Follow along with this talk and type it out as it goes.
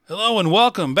Hello and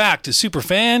welcome back to Super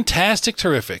Fantastic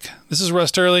Terrific. This is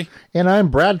Russ Turley. And I'm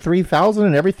Brad 3000,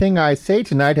 and everything I say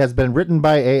tonight has been written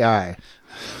by AI.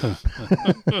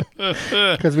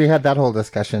 Because we had that whole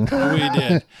discussion. We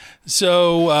did.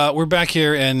 So we're back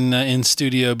here in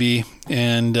Studio B,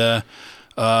 and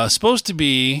supposed to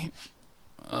be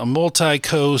a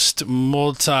multi-coast,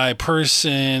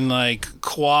 multi-person, like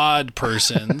quad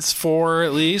persons, four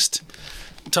at least,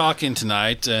 talking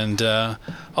tonight, and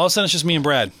all of a sudden it's just me and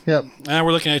Brad. Yep. And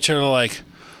we're looking at each other like,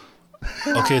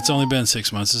 okay, it's only been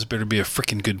 6 months. This better be a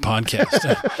freaking good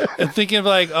podcast. And thinking of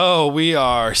like, oh, we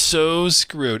are so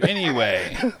screwed.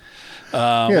 Anyway.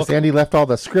 Yes, Andy left all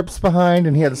the scripts behind,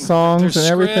 and he had songs and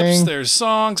everything. There's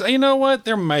songs. You know what?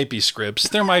 There might be scripts.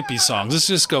 There might be songs. Let's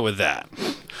just go with that.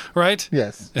 Right?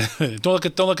 Yes. Don't look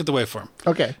at the waveform.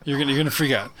 Okay. You're gonna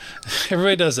freak out.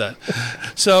 Everybody does that.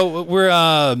 So we're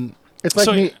It's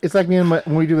like me. It's like me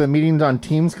when we do the meetings on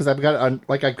Teams, because I've got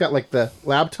the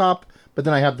laptop, but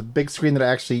then I have the big screen that I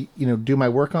actually do my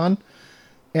work on,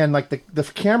 and like the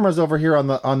camera's over here on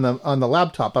the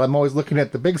laptop, but I'm always looking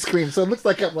at the big screen, so it looks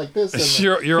like I'm like this.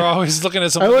 And you're always looking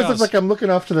at something I always else. look like I'm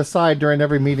looking off to the side during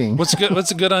every meeting. What's good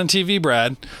on TV,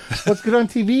 Brad? What's good on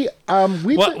TV?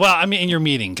 Well, I mean, in your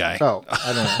meeting, guy. Oh,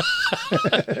 I don't know.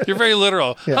 You're very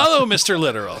literal. Yeah. Hello, Mr.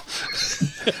 Literal.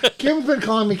 Kim's been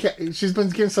calling me. She's been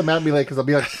getting some at me lately because I'll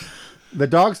be like, the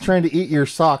dog's trying to eat your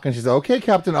sock, and she's like, okay,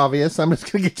 Captain Obvious, I'm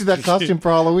just gonna get you that costume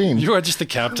for Halloween. You are just the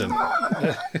captain.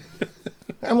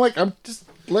 I'm like, I'm just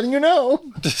letting you know.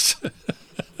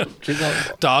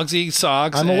 Dogs eat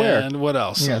socks. I'm aware. And what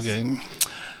else? Yes. Okay.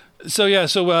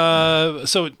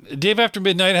 So Dave After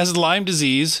Midnight has Lyme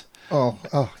disease.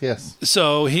 Oh, yes.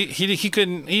 So he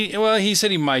couldn't. He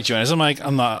said he might join us. I'm like,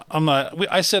 I'm not.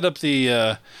 I set up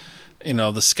the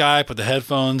the Skype with the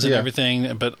headphones and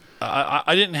everything, but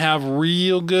I didn't have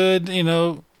real good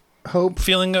hope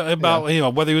feeling about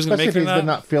whether he was going to make it or if he's not. been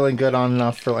not feeling good on and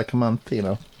off for like a month.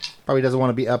 Probably doesn't want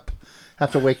to be up,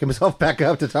 have to wake himself back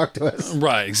up to talk to us.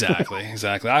 Right,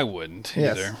 exactly. I wouldn't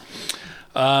Yes.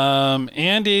 either.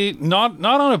 Andy, not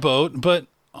on a boat, but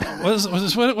what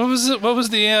was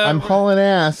the? I'm hauling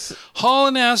ass.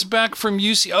 Hauling ass back from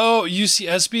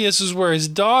UCSB. This is where his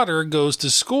daughter goes to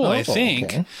school, I think.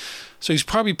 Okay. So he's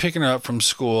probably picking her up from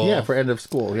school. Yeah, for end of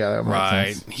school. Yeah, that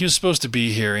makes sense. He was supposed to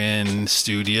be here in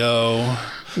studio.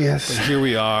 Yes. But here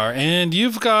we are, and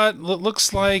you've got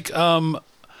looks like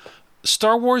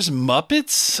Star Wars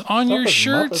Muppets on your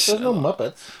shirt. There's no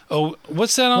Muppets. Oh,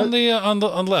 what's that on the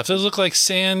left? Those look like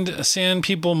sand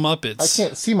people Muppets. I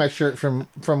can't see my shirt from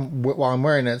while I'm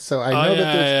wearing it, so I know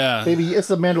that there's maybe it's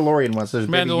a Mandalorian one. So there's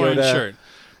Mandalorian Baby Yoda, shirt,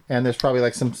 and there's probably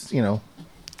like some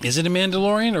Is it a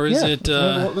Mandalorian or is it?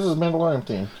 This is Mandalorian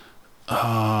theme.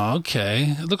 Oh,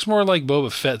 okay. It looks more like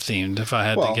Boba Fett themed, if I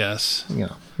had to guess.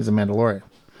 He's a Mandalorian.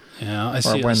 Yeah, I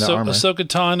see wearing the armor. Ahsoka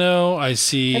Tano. I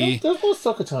see. There's no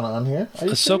Ahsoka Tano on here.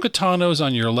 Ahsoka Tano's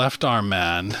on your left arm,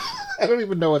 man. I don't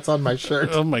even know what's on my shirt.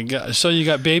 Oh my gosh. So you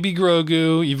got Baby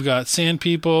Grogu, you've got Sand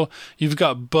People, you've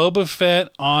got Boba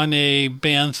Fett on a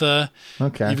bantha.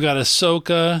 Okay. You've got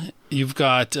Ahsoka, you've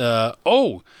got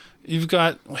you've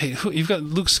got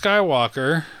Luke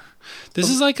Skywalker. This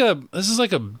is like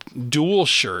a dual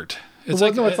shirt. It's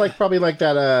like probably like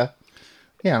that I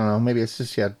don't know, maybe it's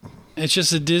just it's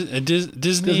just a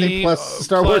Disney plus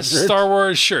Star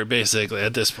Wars shirt basically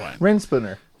at this point. Ren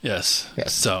Spooner. Yes.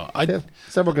 Yes. So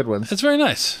several good ones. It's very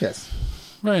nice. Yes.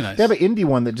 Very nice. They have an indie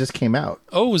one that just came out.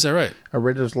 Oh, is that right? A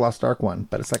Raiders Lost Ark one,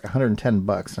 but it's like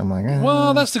 $110. I'm like,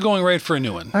 well, that's the going rate for a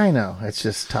new one. I know. It's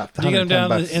just top. Do you get them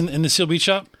down in the Seal Beach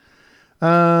shop?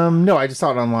 No, I just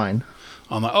saw it online.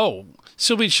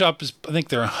 Seal Beach shop is, I think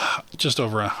they're just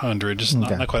over 100, just not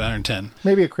quite 110.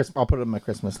 Maybe I'll put it on my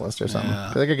Christmas list or something. Yeah.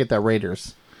 I think I get that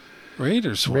Raiders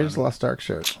Lost Ark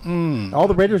shirt. All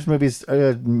the Raiders movies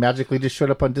magically just showed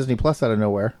up on Disney Plus out of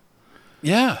nowhere.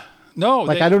 Yeah. No.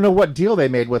 I don't know what deal they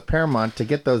made with Paramount to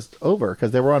get those over, because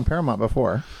they were on Paramount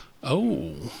before.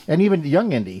 Oh. And even the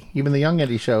Young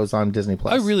Indy shows on Disney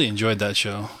Plus. I really enjoyed that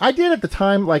show. I did at the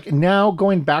time. Like, now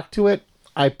going back to it,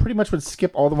 I pretty much would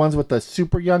skip all the ones with the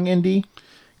super young Indy,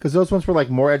 because those ones were like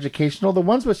more educational. The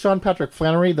ones with Sean Patrick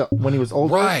Flannery, when he was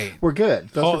older, were good.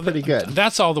 Those were pretty good.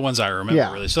 That's all the ones I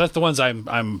remember, really. So that's the ones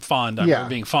I'm fond of,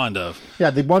 being fond of. Yeah,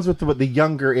 the ones with the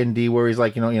younger Indy, where he's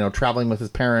like traveling with his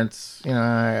parents. They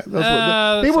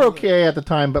were okay at the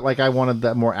time, but like I wanted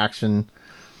that more action,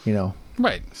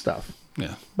 stuff.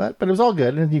 Yeah, but it was all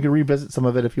good, and you can revisit some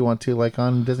of it if you want to, like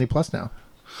on Disney Plus now.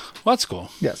 Well, that's cool.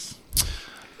 Yes.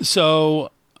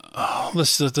 So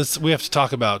we have to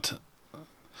talk about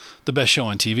the best show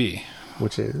on TV,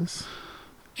 which is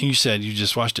You said you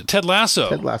just watched it. Ted Lasso.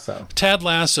 Ted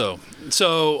Lasso.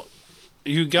 So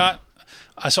you got.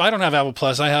 So I don't have Apple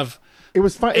Plus. I have. It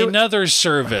was fun. Another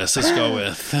service. Let's go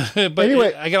with. But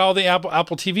anyway, I got all the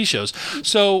Apple TV shows.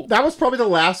 So that was probably the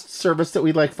last service that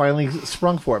we like finally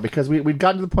sprung for, because we'd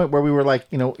gotten to the point where we were like,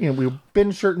 we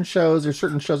binge certain shows. There's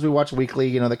certain shows we watch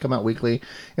weekly, that come out weekly,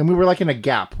 and we were like in a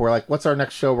gap. We're like, what's our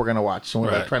next show we're gonna watch? And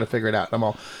we're like trying to figure it out. And I'm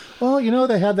all, well,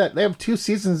 they have 2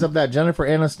 seasons of that Jennifer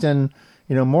Aniston,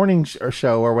 morning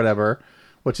show or whatever,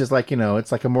 which is like,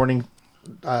 it's like a morning.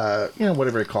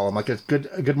 Whatever you call them, like a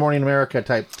Good Morning America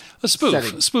type. A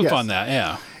spoof on that,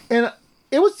 yeah. And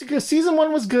it was because season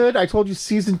 1 was good. I told you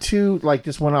season 2 like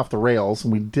just went off the rails,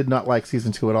 and we did not like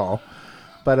season 2 at all.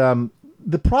 But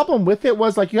the problem with it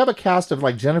was like you have a cast of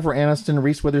like Jennifer Aniston,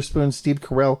 Reese Witherspoon, Steve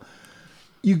Carell.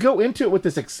 You go into it with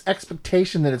this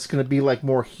expectation that it's going to be like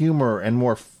more humor and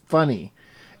more funny,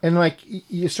 and like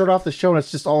you start off the show and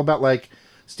it's just all about like.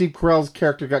 Steve Carell's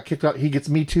character got kicked out. He gets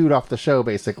Me Too'd off the show,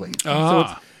 basically.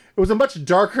 So it was a much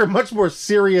darker, much more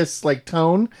serious like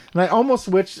tone. And I almost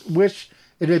wish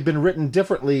it had been written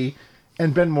differently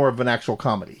and been more of an actual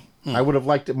comedy. I would have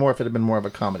liked it more if it had been more of a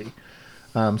comedy.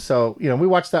 So, we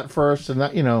watched that first. And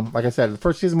that, like I said, the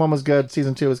first season 1 was good.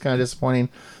 Season 2 was kind of disappointing.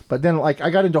 But then like I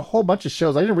got into a whole bunch of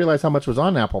shows. I didn't realize how much was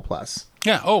on Apple Plus.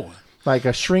 Yeah. Oh, like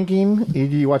a Shrinking.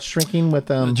 You watch Shrinking with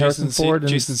Harrison Ford?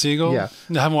 Jason Segel? Yeah.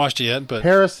 I haven't watched it yet, but...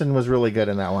 Harrison was really good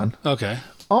in that one. Okay.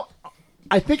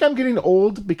 I think I'm getting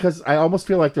old because I almost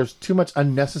feel like there's too much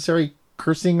unnecessary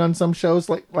cursing on some shows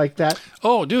like that.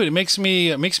 Oh, dude, it makes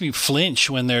me flinch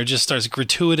when there just starts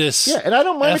gratuitous and I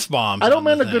don't mind F-bombs. I don't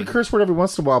mind a good curse word every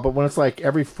once in a while, but when it's like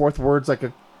every 4th word's like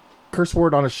a curse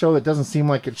word on a show that doesn't seem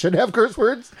like it should have curse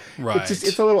words. Right.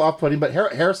 It's a little off-putting, but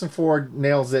Harrison Ford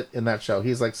nails it in that show.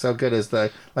 He's like so good as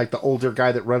the older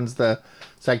guy that runs the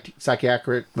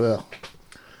psychiatric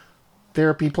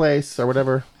therapy place or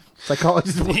whatever.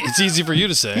 Psychologist. It's easy for you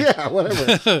to say. Yeah,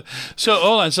 whatever. So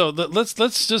hold on. So let's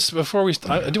just before we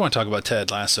I do want to talk about Ted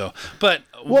Lasso, but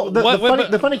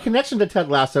the funny connection to Ted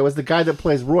Lasso is the guy that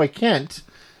plays Roy Kent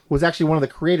was actually one of the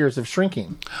creators of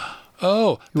Shrinking.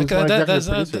 Oh, he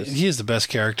is the best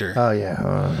character. Oh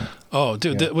yeah. Oh,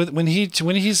 dude, yeah. When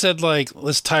he said like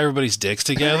let's tie everybody's dicks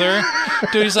together,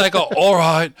 dude, he's like, oh, all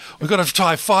right, we're gonna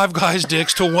tie 5 guys'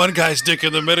 dicks to 1 guy's dick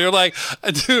in the middle. You're like,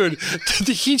 dude,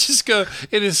 he just go.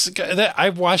 It is. I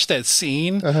watched that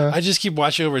scene. I just keep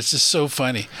watching over. It's just so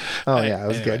funny. Oh yeah, it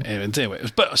was good. Anyway,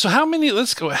 but so how many?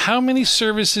 Let's go. How many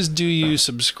services do you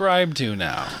subscribe to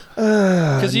now?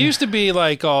 Because it used to be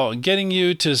like getting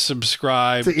you to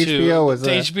subscribe to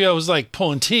HBO was like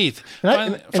pulling teeth.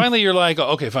 Finally, you're like,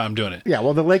 oh, okay, fine, I'm doing it. Yeah,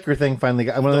 well, the Laker thing finally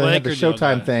got... When they had the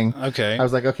Showtime thing, okay. I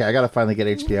was like, okay, I got to finally get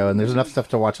HBO, and there's enough stuff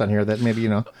to watch on here that maybe,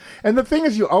 And the thing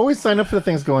is, you always sign up for the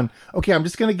things going, okay, I'm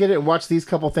just going to get it and watch these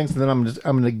couple things, and then I'm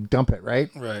going to dump it, right?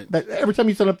 Right. But every time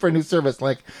you sign up for a new service,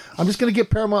 like, I'm just going to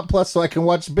get Paramount Plus so I can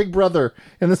watch Big Brother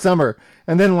in the summer.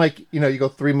 And then, like, you go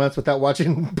 3 months without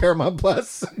watching Paramount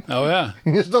Plus. Oh, yeah.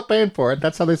 You're still paying for it.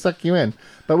 That's how they suck you in.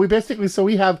 But we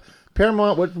we have...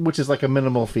 Paramount, which is like a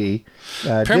minimal fee.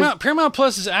 Paramount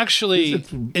Plus is actually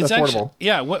it's affordable.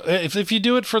 If you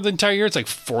do it for the entire year, it's like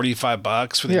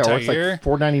 $45 for the entire year. Like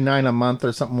 $4.99 a month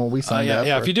or something. When we signed up.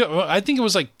 Yeah. If you do it, I think it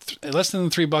was like less than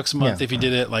 $3 a month if you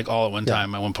did it like all at one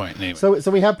time at one point. Anyway.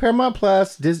 So we have Paramount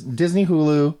Plus, Disney,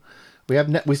 Hulu.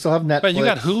 We still have Netflix. But you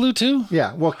got Hulu too?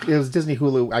 Yeah. Well, it was Disney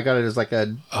Hulu. I got it as like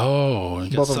a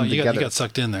both of them together. You got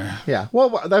sucked in there. Yeah.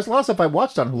 Well, there's a lot of stuff I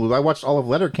watched on Hulu. I watched all of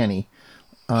Letterkenny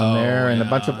on there, and a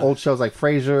bunch of old shows like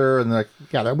Frasier, and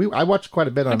I watched quite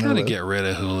a bit on Hulu. I gotta get rid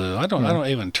of Hulu. I don't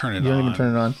even turn it on. You don't even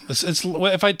turn it on? It's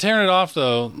if I turn it off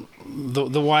though,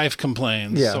 the wife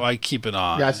complains, so I keep it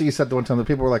on. Yeah, I see you said the one time that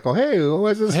people were like, "Oh, hey,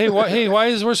 what is this?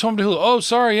 Where's Home to Hulu? Oh,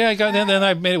 sorry, yeah, I got." And then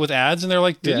I made it with ads, and they're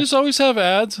like, "Did you always have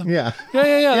ads?" Yeah,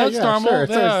 that's normal.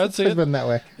 Sure. It's been that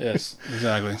way. Yes,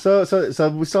 exactly. So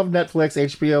we still have Netflix,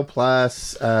 HBO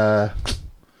Plus, and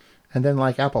then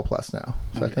like Apple Plus now.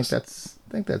 So I think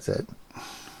that's it.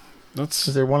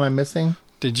 Is there one I'm missing?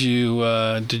 Did you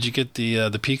get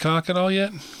the Peacock at all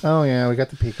yet? Oh yeah, we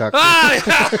got the Peacock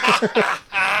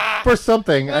for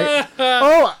something. I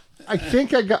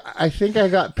think I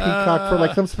got Peacock for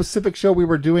like some specific show we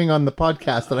were doing on the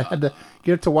podcast that I had to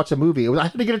get it to watch a movie. I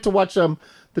had to get it to watch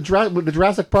the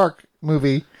Jurassic Park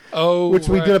movie. Oh, which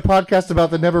we did a podcast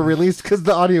about that never released because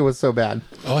the audio was so bad.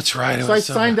 Oh, that's right. So I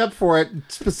signed up for it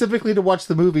specifically to watch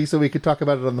the movie so we could talk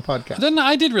about it on the podcast. Then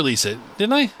I did release it,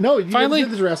 didn't I? No, you finally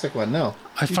did the Jurassic one. No,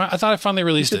 I thought I finally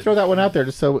released it. Throw that one out there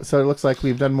just so it looks like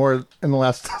we've done more in the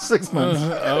last 6 months.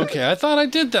 Okay, I thought I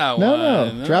did that no,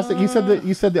 one. No, Jurassic. You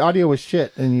said the audio was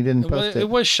shit and you didn't post it. It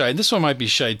was shy. This one might be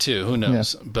shy too. Who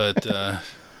knows? Yeah. But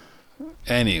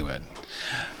anyway.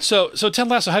 So Ted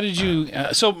Lasso, how did you?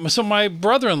 So my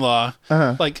brother-in-law,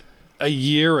 like a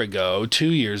year ago, 2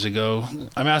 years ago,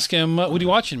 I'm asking him, "What are you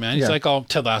watching, man?" He's like, "Oh,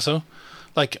 Ted Lasso,"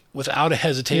 like without a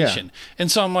hesitation. Yeah.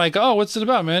 And so I'm like, "Oh, what's it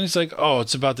about, man?" He's like, "Oh,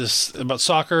 it's about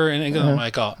soccer." And I'm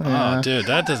like, "Oh, dude,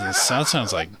 that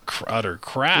sounds like utter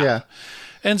crap." Yeah.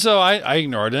 And so I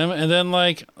ignored him, and then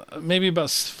like maybe about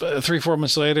 3-4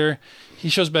 months later, he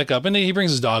shows back up, and he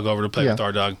brings his dog over to play with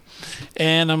our dog.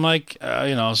 And I'm like,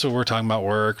 so we're talking about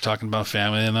work, talking about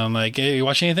family, and I'm like, "Hey, you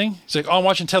watching anything?" He's like, "Oh, I'm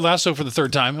watching Ted Lasso for the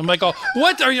third time." I'm like, "Oh,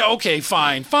 what are you? Okay,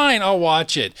 fine, I'll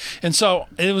watch it." And so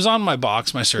it was on my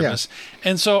box, my service,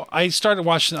 and so I started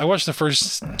watching. I watched the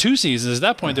first 2 seasons. At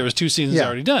that point, there was 2 seasons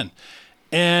already done,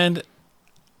 and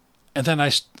then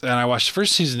I watched the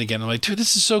first season again. I'm like, "Dude,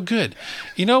 this is so good,"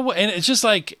 And it's just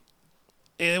like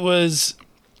it was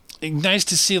nice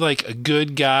to see like a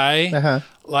good guy,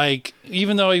 like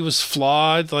even though he was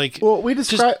flawed, like we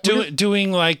describe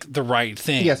doing like the right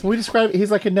thing. Yes, we describe he's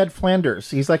like a Ned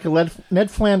Flanders. He's like a Ned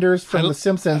Flanders from The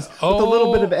Simpsons with a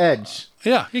little bit of edge.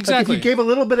 Yeah, exactly. Like if he gave a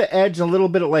little bit of edge and a little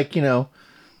bit of like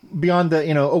beyond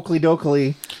the Oakley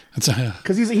Dokley,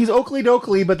 because he's Oakley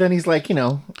Dokley, but then he's like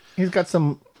he's got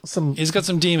some he's got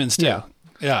some demons too.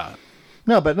 Yeah.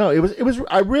 No, but no,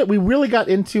 we really got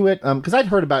into it because I'd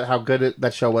heard about how good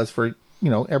that show was for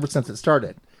ever since it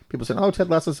started. People said, "Oh, Ted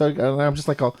Lasso," so good. And I'm just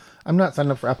like, "Oh, I'm not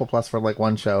signing up for Apple Plus for like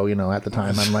one show." At the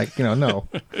time, I'm like, no,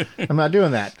 I'm not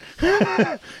doing that.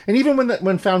 And even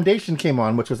when Foundation came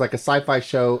on, which was like a sci-fi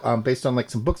show based on like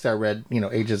some books I read,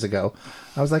 ages ago,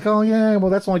 I was like, "Oh yeah, well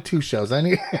that's only 2 shows. I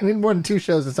need more than 2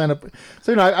 shows to sign up."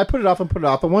 So I put it off.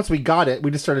 But once we got it,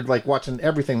 we just started like watching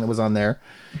everything that was on there,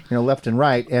 left and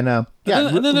right. And and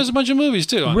then there's a bunch of movies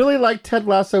too. Really liked Ted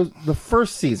Lasso the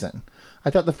first season. I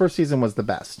thought the first season was the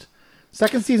best.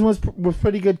 Second season was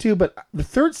pretty good too, but the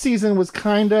third season was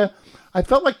I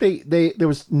felt like there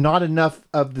was not enough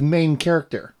of the main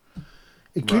character.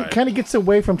 It kind of gets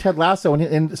away from Ted Lasso, and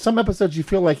in some episodes you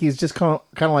feel like he's just kind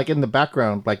of like in the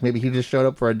background, like maybe he just showed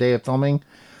up for a day of filming,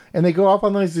 and they go off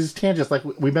on these tangents, like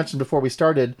we mentioned before we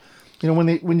started.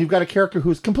 When you've got a character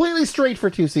who's completely straight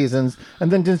for 2 seasons and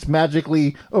then just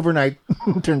magically overnight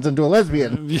turns into a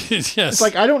lesbian. Yes. It's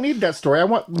like, I don't need that story. I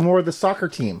want more of the soccer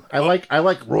team. I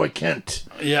like Roy Kent.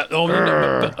 Yeah.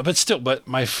 But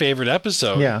my favorite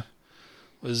episode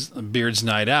was Beard's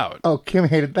Night Out. Oh, Kim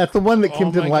hated that's the one that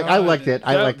Kim didn't like. I liked it.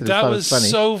 I liked it. That was funny.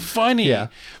 So funny. Yeah.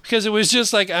 Because it was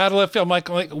just like out of left field. I'm like,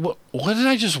 what did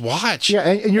I just watch? Yeah.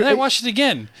 And I watched it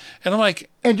again. And I'm like.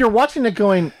 And you're watching it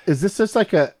going, is this just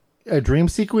like a dream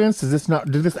sequence? Did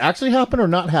this actually happen or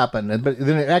not happen? But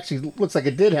then it actually looks like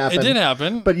it did happen. It did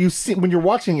happen. But you see, when you're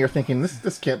watching, you're thinking,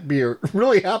 this can't be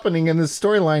really happening in this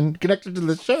storyline connected to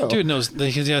the show. Dude knows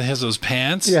he has those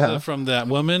pants from that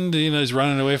woman. He's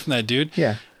running away from that dude.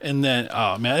 Yeah. And then,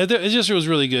 oh man, it was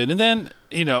really good. And then,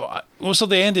 so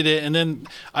they ended it, and then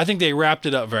I think they wrapped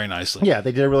it up very nicely. Yeah,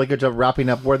 they did a really good job wrapping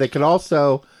up where they could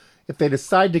also, if they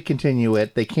decide to continue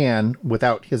it, they can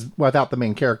without the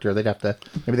main character. They'd have to,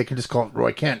 maybe they could just call it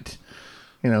Roy Kent,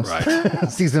 right.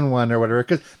 Season 1 or whatever.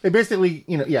 Because they basically,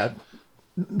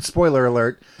 spoiler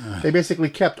alert, they basically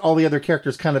kept all the other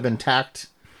characters kind of intact.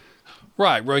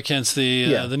 Right, Roy Kent's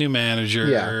the new manager.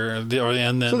 Yeah.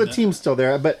 And then, so the team's still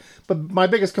there. But my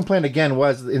biggest complaint again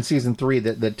was in season 3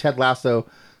 that Ted Lasso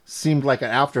seemed like an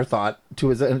afterthought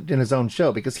to in his own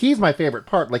show, because he's my favorite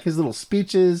part, like his little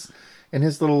speeches and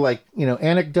his little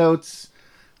anecdotes.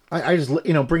 I just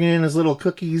bringing in his little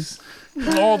cookies.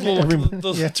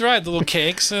 That's right, the little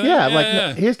cakes.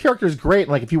 His character is great.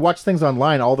 Like if you watch things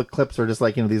online, all the clips are just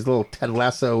like these little Ted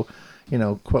Lasso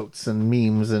quotes and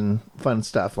memes and fun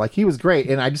stuff. Like he was great,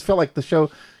 and I just felt like the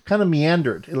show kind of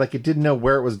meandered, like it didn't know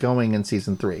where it was going in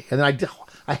season 3. And then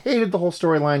I hated the whole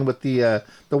storyline with the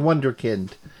Wonder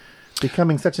Kid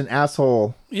becoming such an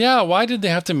asshole. Yeah, why did they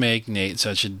have to make Nate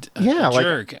such a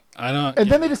jerk? I don't. And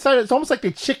then they decided it's almost like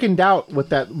they chickened out with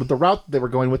the route they were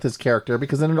going with his character,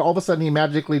 because then all of a sudden he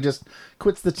magically just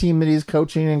quits the team that he's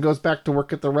coaching and goes back to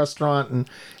work at the restaurant, and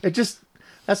that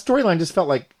storyline just felt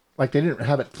like they didn't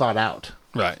have it thought out.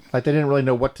 Right. Like they didn't really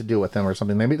know what to do with him or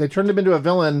something. Maybe they turned him into a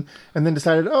villain and then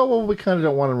decided, oh, well, we kind of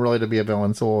don't want him really to be a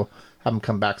villain, so we'll have him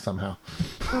come back somehow.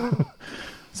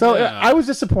 So I was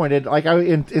disappointed, like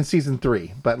in season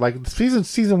 3, but like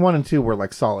season 1 and 2 were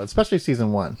like solid, especially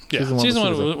season 1. Yeah, season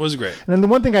 1 was great. And then the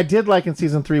one thing I did like in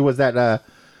season 3 was that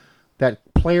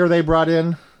player they brought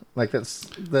in, like that's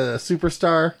the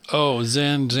superstar. Oh,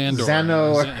 Xandor.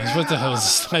 Zano. What the hell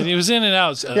is this? He was in and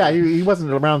out. Yeah, he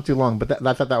wasn't around too long, but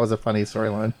I thought that was a funny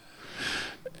storyline.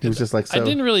 He was just like, so. I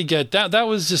didn't really get that. That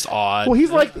was just odd. Well,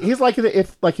 he's like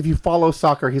if you follow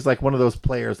soccer, he's like one of those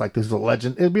players. Like there's a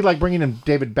legend. It'd be like bringing in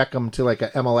David Beckham to like a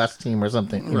MLS team or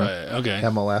something. Right. Okay.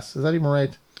 MLS, is that even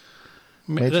right?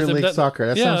 Major League Soccer.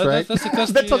 That sounds right.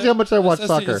 That tells you how much I watch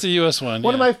soccer. It's a U.S. one.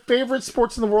 One of my favorite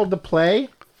sports in the world to play.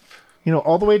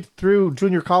 All the way through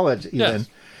junior college, even. Yeah.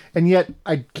 And yet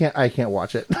I can't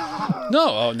watch it.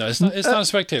 No, it's not a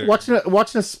spectator.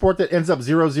 Watching a sport that ends up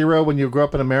 0-0 when you grow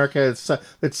up in America,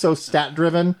 it's so stat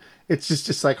driven. It's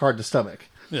just like hard to stomach.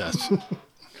 Yes.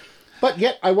 But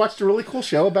yet I watched a really cool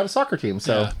show about a soccer team.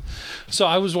 So,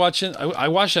 I was watching. I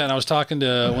watched that, and I was talking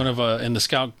to one of the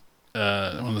scout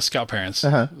parents,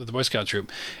 with the Boy Scout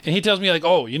troop, and he tells me like,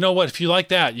 "Oh, you know what? If you like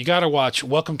that, you got to watch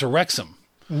Welcome to Wrexham."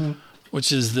 Mm-hmm.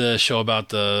 Which is the show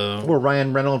about where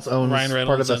Ryan Reynolds owns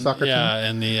part of the soccer team. Yeah,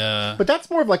 and but that's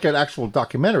more of like an actual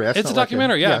documentary. It's a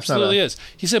documentary. Yeah, absolutely is.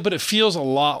 He said, but it feels a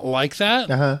lot like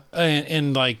that.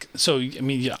 And like, so I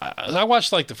mean, I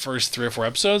watched like the first 3 or 4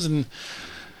 episodes, and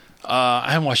I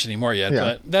haven't watched any more yet.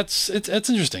 Yeah. But it's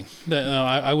interesting.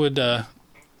 I would.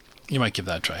 You might give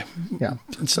that a try. Yeah.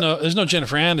 There's no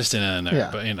Jennifer Aniston in there,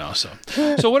 but so.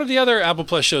 So what are the other Apple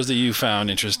Plus shows that you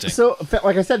found interesting? So,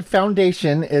 like I said,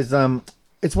 Foundation is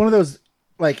it's one of those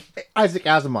like Isaac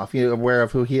Asimov. You're aware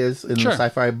of who he is in the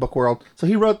sci-fi book world. So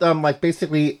he wrote like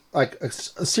basically like a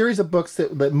series of books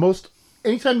that most.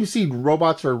 Anytime you see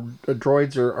robots or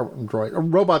droids or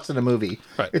robots in a movie,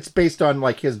 it's based on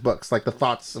like his books, like the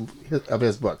thoughts of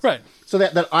his books. Right. So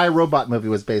that iRobot movie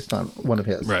was based on one of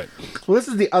his. Right. Well, this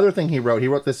is the other thing he wrote. He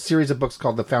wrote this series of books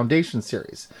called the Foundation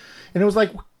series. And it was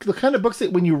like the kind of books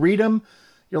that when you read them,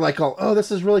 you're like, oh, this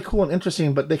is really cool and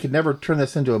interesting, but they could never turn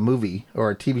this into a movie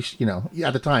or a TV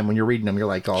at the time when you're reading them, you're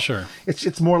like, oh, sure.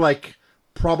 It's more like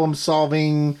problem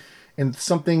solving and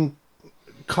something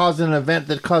caused an event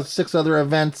that caused 6 other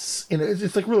events.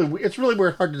 It's like it's really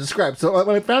weird, hard to describe. So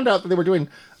when I found out that they were doing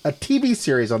a TV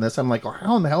series on this, I'm like, oh,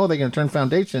 how in the hell are they going to turn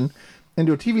Foundation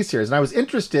into a TV series? And I was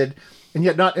interested, and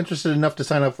yet not interested enough to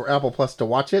sign up for Apple Plus to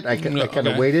watch it. I kind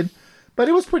of waited, but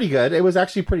it was pretty good. It was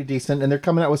actually pretty decent, and they're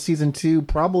coming out with season 2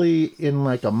 probably in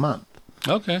like a month.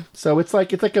 Okay. So it's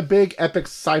like a big epic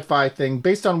sci-fi thing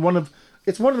based on one of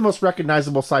the most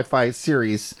recognizable sci-fi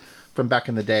series from back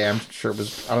in the day. I'm sure it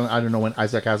was, I don't know when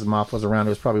Isaac Asimov was around.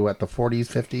 It was probably, the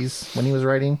 40s, 50s when he was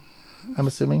writing, I'm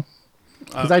assuming.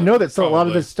 Because I know that a lot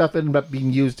of his stuff ended up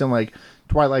being used in, like,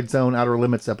 Twilight Zone, Outer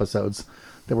Limits episodes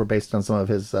that were based on some of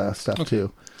his stuff,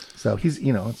 too. So he's,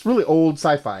 it's really old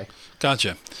sci-fi.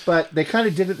 Gotcha. But they kind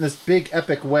of did it in this big,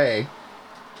 epic way.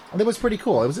 And it was pretty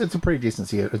cool. It's a pretty decent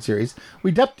series.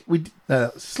 We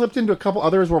slipped into a couple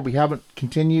others where we haven't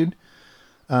continued.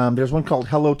 There's one called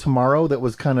Hello Tomorrow that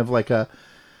was kind of like it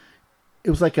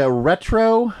was like a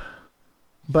retro,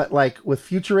 but like with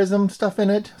futurism stuff in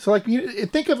it. So like you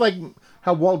think of like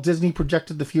how Walt Disney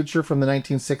projected the future from the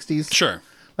 1960s. Sure.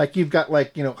 Like you've got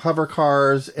like, hover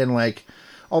cars and like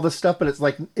all this stuff, but it's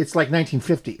like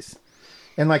 1950s.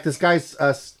 And like this guy's,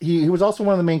 he was also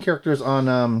one of the main characters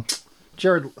on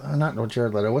Jared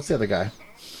Leto. What's the other guy?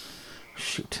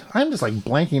 Shoot. I'm just like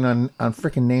blanking on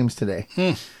freaking names today.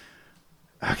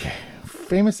 Okay,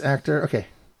 famous actor. Okay,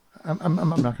 I'm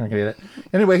not gonna get it.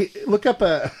 Anyway, look up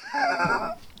the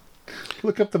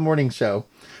morning show.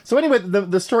 So anyway,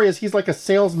 the story is he's like a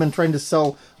salesman trying to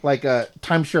sell like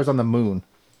timeshares on the moon,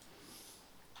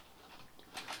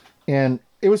 and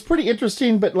it was pretty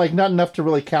interesting, but like not enough to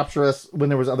really capture us when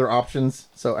there was other options.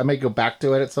 So I may go back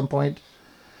to it at some point.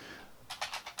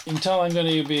 Until I'm going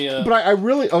to be. But I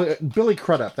really Billy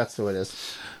Crudup. That's who it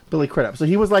is. Billy Crudup. So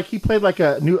he played like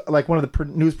one of the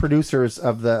news producers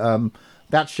of the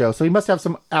that show. So he must have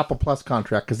some Apple Plus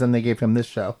contract because then they gave him this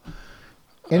show.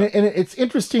 And it's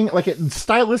interesting, like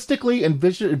stylistically and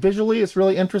visually, it's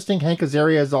really interesting. Hank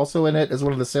Azaria is also in it as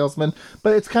one of the salesmen,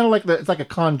 but it's kind of like it's like a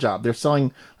con job. They're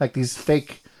selling like these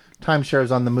fake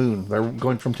timeshares on the moon. They're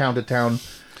going from town to town,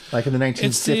 like in the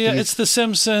 1950s. It's the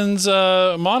Simpsons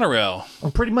monorail.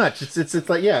 Well, pretty much. It's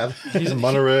like the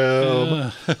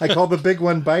monorail. I call the big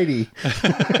one Bitey.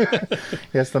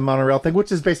 Yes, the monorail thing,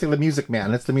 which is basically the Music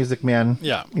Man. It's the Music Man.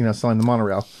 Yeah. Selling the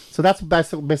monorail. So that's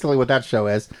basically what that show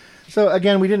is. So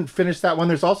again, we didn't finish that one.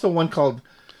 There's also one called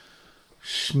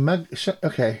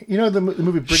Okay, you know the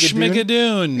movie Brigadoon?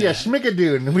 Schmigadoon. Yeah,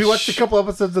 Schmigadoon. We watched a couple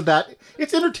episodes of that.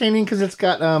 It's entertaining because it's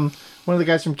got one of the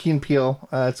guys from Key and Peele.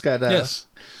 It's got Yes.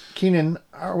 Keenan.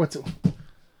 What's it?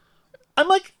 I'm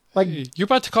like You're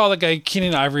about to call that guy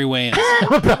Keenan Ivory Wayans.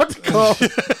 I'm about to call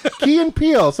Key and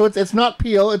Peele. So it's not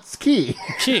Peele, it's Key.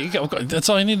 Key. That's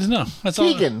all you need to know. That's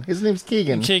Keegan. all. His name's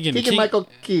Keegan. Keegan. Michael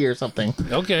Key or something.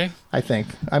 Okay. I think.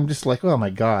 I'm just like, oh my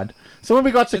god. So when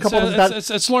we watched a couple of that,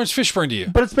 it's Lawrence Fishburne to you.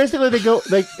 but it's basically they go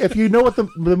like if you know what the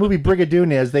movie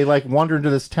Brigadoon is, they like wander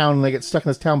into this town and they get stuck in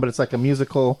this town, but it's like a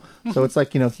musical, so it's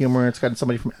like humor. It's got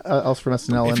somebody from else from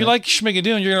SNL. If you like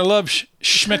Schmigadoon, you're gonna love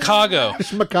Schmicago.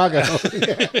 Chicago.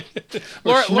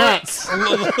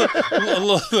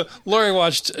 Lori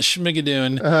watched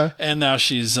Schmigadoon, and now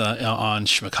she's on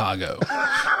Schmicago,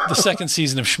 the second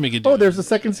season of Schmigadoon. Oh, there's a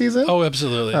second season. Oh,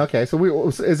 absolutely. Okay, so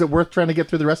is it worth trying to get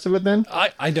through the rest of it then?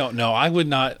 I don't know. I would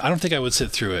not. I don't think I would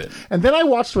sit through it. And then I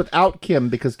watched without Kim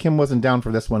because Kim wasn't down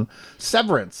for this one.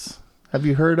 Severance. Have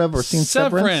you heard of or seen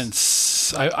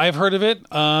Severance? I've heard of it.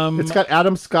 It's got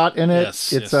Adam Scott in it.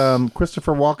 Yes, it's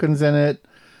Christopher Walken's in it.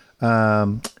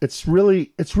 It's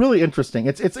really interesting.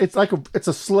 It's like it's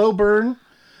a slow burn,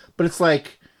 but it's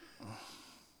like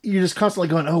you're just constantly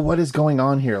going, oh, what is going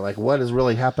on here? Like, what is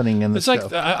really happening in this show?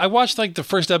 It's like I watched like the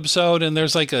first episode, and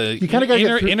there's like a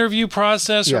interview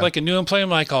process or like a new employee. I'm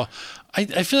like,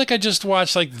 I feel like I just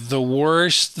watched like the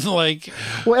worst like.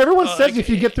 Well, everyone says if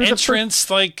you get through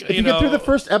entrance, if you get through the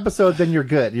first episode, then you're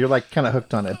good. You're like kind of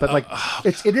hooked on it. But like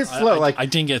it is slow. I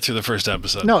didn't get through the first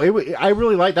episode. No, I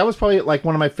really liked. That was probably like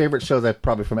one of my favorite shows.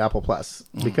 Probably from Apple Plus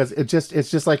because it's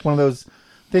just like one of those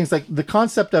things. Like the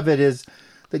concept of it is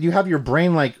that you have your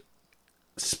brain like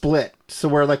split. So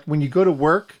where like when you go to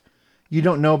work, you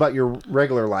don't know about your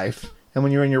regular life, and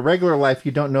when you're in your regular life,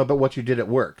 you don't know about what you did at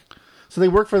work. So they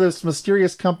work for this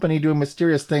mysterious company doing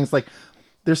mysterious things. Like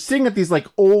they're sitting at these like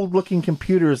old looking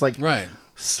computers, like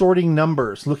sorting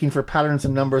numbers, looking for patterns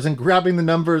in numbers and grabbing the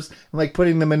numbers and like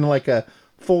putting them in like a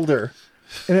folder.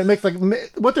 And it makes like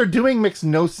what they're doing makes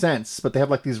no sense, but they have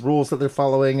like these rules that they're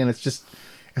following. And it's just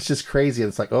crazy.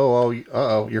 It's like,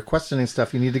 you're questioning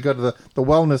stuff. You need to go to the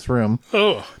wellness room.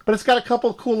 Oh, but it's got a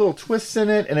couple cool little twists in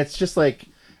it. And it's just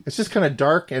kind of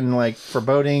dark and like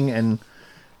foreboding. And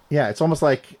yeah, it's almost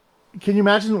like, can you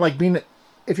imagine like being,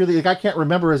 if you're the guy can't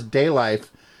remember his day life,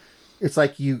 it's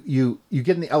like you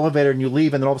get in the elevator and you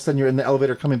leave, and then all of a sudden you're in the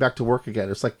elevator coming back to work again.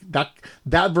 It's like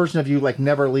that version of you like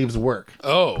never leaves work.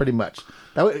 Oh, pretty much.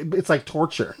 It's like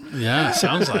torture. Yeah,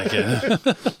 sounds like it.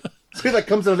 So he like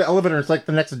comes out of the elevator and it's like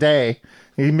the next day.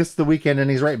 He missed the weekend and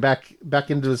he's right back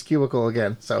into his cubicle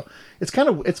again. So it's kind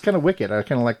of wicked. I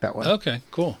kind of like that one. Okay,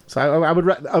 cool. So I would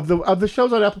of the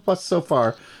shows on Apple Plus so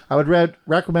far, I would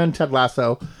recommend Ted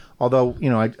Lasso. Although,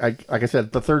 like I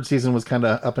said, the third season was kind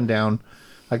of up and down.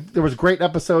 Like there was great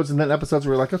episodes, and then episodes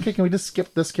where like, okay, can we just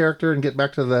skip this character and get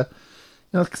back to the,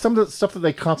 some of the stuff that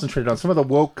they concentrated on, some of the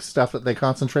woke stuff that they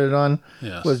concentrated on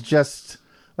was just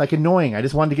like annoying. I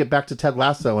just wanted to get back to Ted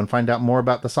Lasso and find out more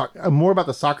about the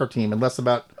soccer team and less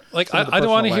about. Like I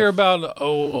don't want to hear about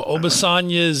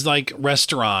Obasanya's like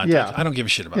restaurant. Yeah, like, I don't give a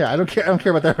shit about. Yeah, I don't care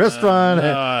about that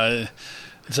restaurant.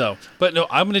 But no,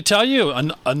 I'm going to tell you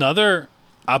another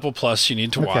Apple Plus you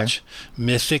need to watch.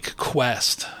 Mythic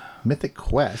Quest. Mythic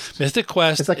Quest.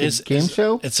 It's like a game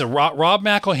show. It's a Rob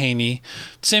McElhaney,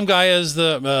 same guy as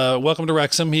the Welcome to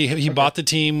Wrexham. He bought the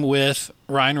team with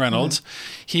Ryan Reynolds.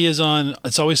 Mm-hmm. He is on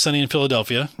It's Always Sunny in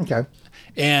Philadelphia. Okay.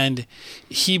 And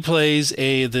he plays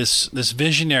this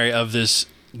visionary of this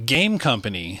game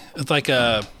company. It's like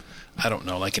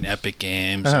like an Epic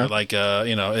Games or like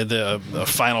the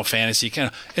Final Fantasy kind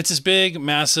of. It's this big,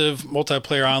 massive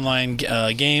multiplayer online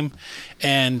game,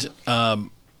 and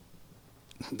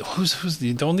who's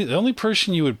the only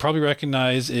person you would probably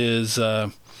recognize is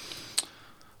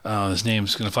his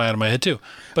name's gonna fly out of my head too,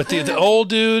 but the old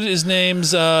dude, his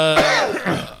name's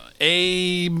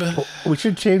Abe. We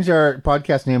should change our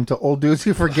podcast name to Old Dudes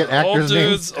Who Forget Actors'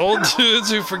 Names. Old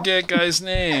dudes who forget guys'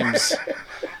 names.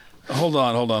 Hold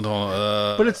on.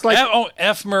 But it's like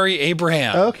F. Murray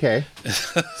Abraham. Okay,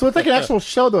 so it's like an actual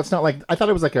show, though. It's not like I thought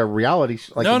it was like a reality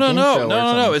show. Like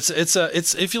No. It's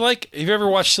if you ever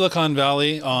watched Silicon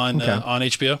Valley on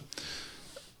HBO.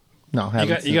 No, I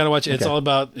haven't. You got to watch it. It's all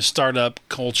about startup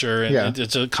culture, and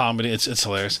it's a comedy. It's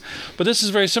hilarious. But this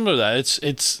is very similar to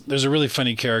that. There's a really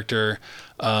funny character.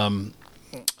 Her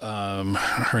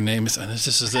name is.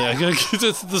 This is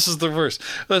the verse.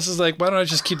 This is like, why don't I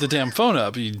just keep the damn phone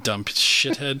up, you dumb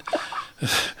shithead?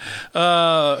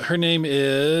 Her name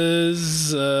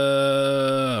is.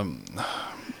 I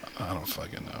don't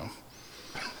fucking know.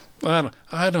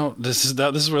 I don't. This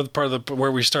is where the part of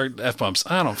where we start f-bumps.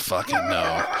 I don't fucking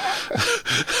know.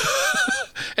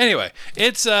 Anyway,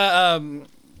 it's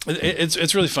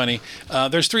really funny.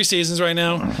 There's 3 seasons right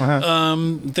now.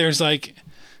 There's like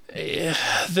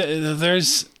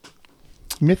there's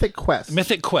Mythic Quest.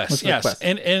 Yes.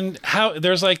 And how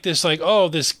there's like this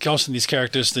also these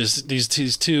characters, these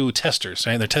 2 testers,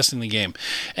 right? They're testing the game.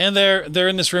 And they're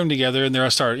in this room together and they're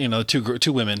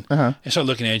two women and start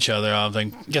looking at each other. I'm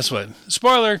like, guess what?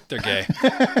 Spoiler, they're gay.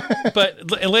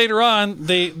 But later on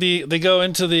they go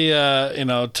into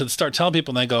the to start telling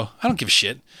people and they go, I don't give a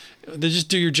shit. They just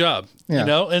do your job. And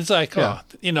it's like,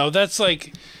 that's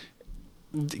like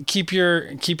keep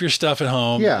your stuff at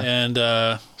home. And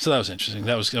so that was interesting.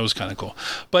 That was kind of cool.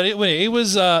 But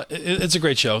it's a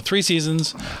great show. 3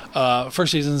 seasons.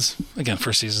 First season's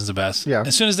the best.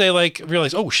 As soon as they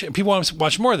realize, oh shit, people want to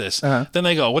watch more of this, then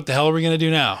they go, what the hell are we going to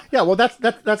do now? Well,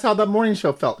 that's how the morning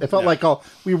show felt. It felt like,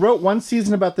 we wrote 1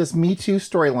 season about this Me Too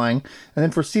storyline, and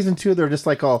then for season 2 they're just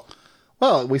like,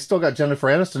 well, we still got Jennifer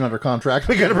Aniston under contract.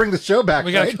 We got to bring the show back.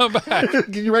 We got to come back.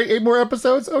 Can you write 8 more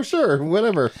episodes? Oh, sure,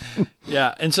 whatever.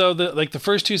 And so the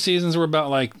first 2 seasons were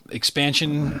about like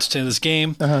expansion to this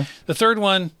game. The third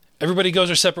one, everybody goes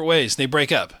their separate ways. They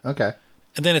break up. Okay.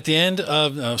 And then at the end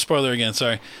of spoiler again,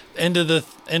 sorry, end of the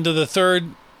third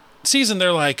season,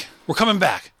 they're like, we're coming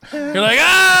back. You're like,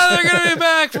 they're gonna be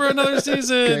back for another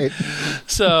season. Great.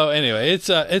 So anyway,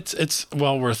 it's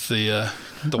well worth the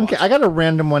watch. Okay, I got a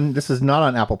random one. This is not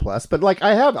on Apple Plus, but like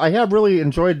I have really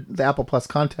enjoyed the Apple Plus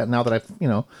content now that I've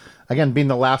again, being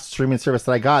the last streaming service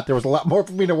that I got, there was a lot more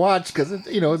for me to watch because it's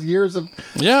years of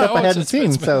stuff I hadn't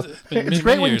seen. It's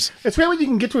great when you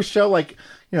can get to a show like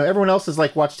everyone else is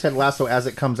like watch Ted Lasso as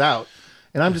it comes out,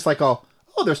 and I'm just like, oh,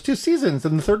 there's 2 seasons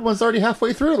and the third one's already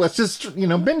halfway through. Let's just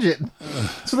binge it.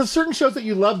 So there's certain shows that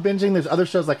you love binging. There's other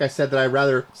shows, like I said, that I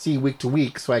rather see week to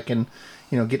week so I can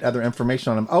get other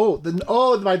information on them.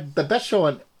 The best show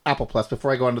on Apple Plus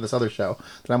before I go on to this other show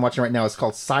that I'm watching right now is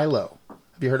called Silo.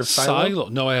 Have you heard of Silo?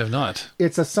 No, I have not.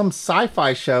 It's some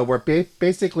sci-fi show where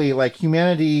basically like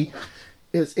humanity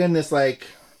is in this like,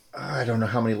 I don't know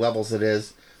how many levels it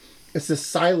is. It's this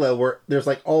silo where there's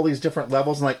like all these different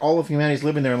levels and like all of humanity's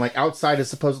living there and like outside is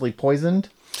supposedly poisoned.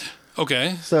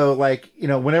 Okay. So like,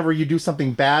 whenever you do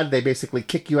something bad, they basically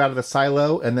kick you out of the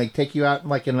silo and they take you out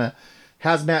like in a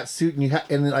hazmat suit and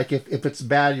and like if it's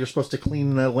bad, you're supposed to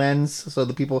clean the lens so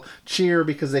the people cheer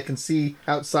because they can see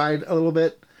outside a little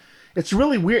bit. It's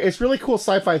really weird. It's really cool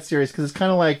sci-fi series because it's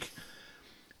kind of like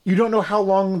you don't know how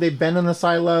long they've been in the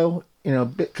silo.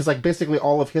 Because like basically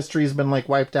all of history has been like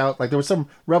wiped out. Like there was some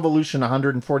revolution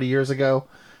 140 years ago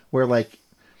where like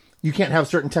you can't have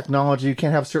certain technology, you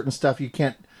can't have certain stuff, you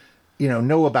can't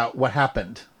know about what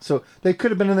happened. So they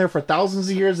could have been in there for thousands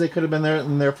of years, they could have been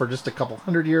in there for just a couple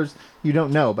hundred years. You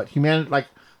don't know, but humanity, like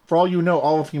for all you know,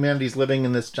 all of humanity's living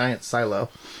in this giant silo.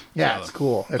 Yeah, it's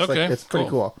cool. It's it's pretty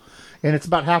cool. And it's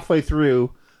about halfway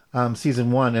through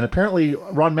season 1, and apparently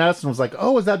Ron Madison was like,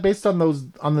 "Oh, is that based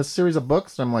on this series of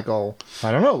books?" And I'm like, "Oh,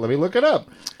 I don't know. Let me look it up."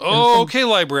 Oh, okay,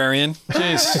 librarian.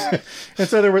 Jeez. And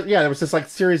so there was this like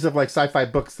series of like sci-fi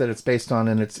books that it's based on,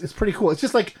 and it's pretty cool. It's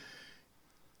just like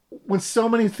when so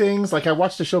many things. Like I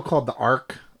watched a show called The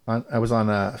Ark. I was on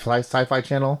a Sci-Fi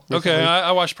Channel recently. Okay,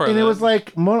 I watched part of that. And it was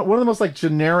like one of the most like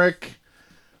generic.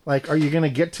 Like, are you going to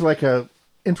get to like a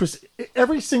interest?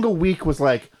 Every single week was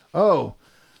like, oh.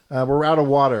 We're out of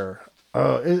water.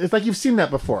 It's like you've seen that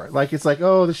before. Like it's like,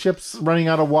 oh, the ship's running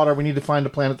out of water. We need to find a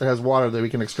planet that has water that we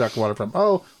can extract water from.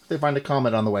 Oh, they find a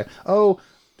comet on the way. Oh,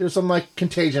 there's some like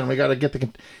contagion. We got to get the.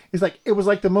 It's like it was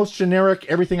like the most generic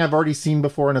everything I've already seen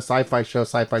before in a sci-fi show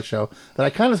that I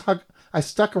kind of I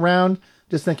stuck around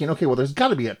just thinking, okay, well, there's got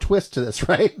to be a twist to this,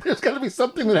 right? There's got to be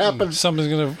something that happens. Something's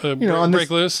gonna break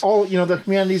loose. All the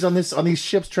humanity's on these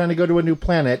ships trying to go to a new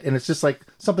planet, and it's just like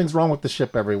something's wrong with the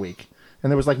ship every week. And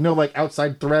there was like no like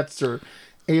outside threats or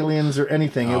aliens or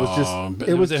anything. It was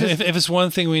just. If it's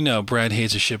one thing we know, Brad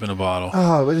hates a ship in a bottle.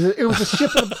 Oh, it was a ship.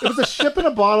 It was a ship in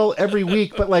a bottle every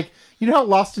week. But like, you know how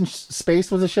Lost in Space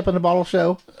was a ship in a bottle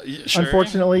show? Sure.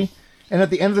 Unfortunately, and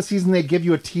at the end of the season, they'd give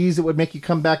you a tease that would make you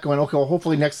come back, going, okay, well,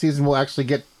 hopefully next season we'll actually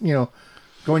get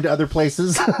going to other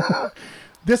places.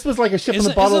 This was like a ship in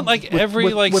a bottle. Isn't like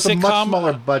every with sitcom a much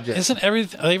smaller budget? Isn't every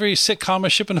sitcom a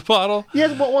ship in a bottle?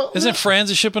 Yeah, well, isn't Friends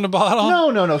a ship in a bottle?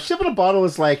 No. Ship in a bottle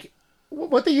is like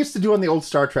what they used to do on the old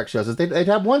Star Trek shows. Is they'd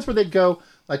have ones where they'd go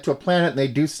like to a planet and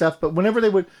they'd do stuff, but whenever they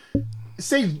would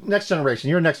say Next Generation,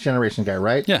 you're a Next Generation guy,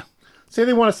 right? Yeah. say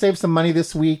they want to save some money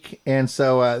this week, and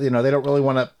so they don't really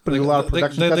want to put a lot of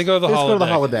production. They go to the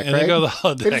holodeck. Right? They go to the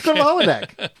holodeck. They just go to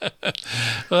the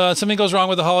holodeck. Something goes wrong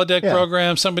with the holodeck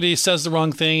program. Somebody says the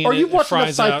wrong thing. Or you watch the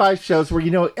sci-fi shows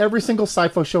where every single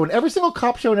sci-fi show and every single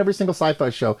cop show and every single sci-fi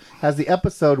show has the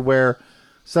episode where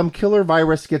some killer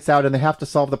virus gets out and they have to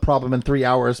solve the problem in 3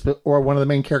 hours, or one of the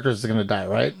main characters is going to die,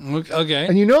 right? Okay.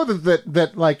 And you know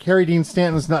that like Harry Dean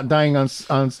Stanton's not dying on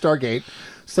Stargate.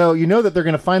 So you know that they're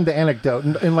going to find the anecdote,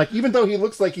 and like even though he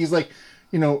looks like he's like,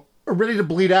 ready to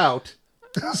bleed out,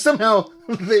 somehow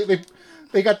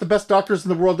they got the best doctors in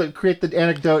the world that create the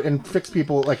anecdote and fix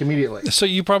people like immediately. So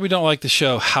you probably don't like the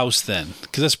show House then,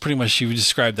 because that's pretty much you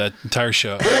described that entire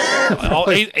show, all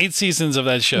eight seasons of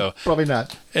that show. Probably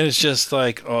not. And it's just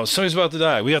like, oh, somebody's about to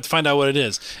die. We have to find out what it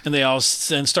is, and they all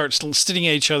then start sitting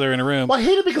at each other in a room. Well, I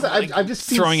hate it because I've just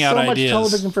seen throwing out so much ideas.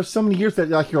 television for so many years that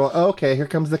like you're like, oh, okay, here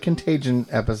comes the Contagion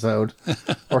episode,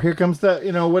 or here comes the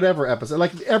whatever episode.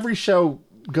 Like every show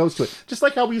goes to it, just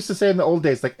like how we used to say in the old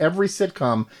days. Like every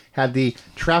sitcom had the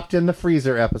trapped in the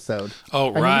freezer episode.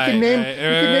 Oh, right. You can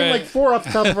name like 4 off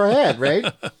the top of our head, right?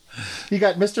 You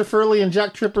got Mr. Furley and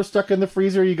Jack Tripper stuck in the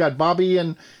freezer. You got Bobby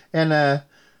and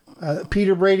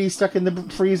Peter Brady stuck in the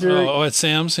freezer. Oh, at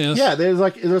Sam's, yes. Yeah, there's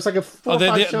like a 4 or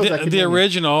 5 shows. The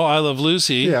original, I Love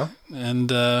Lucy. Yeah, and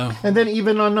then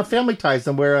even on Family Ties,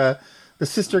 where the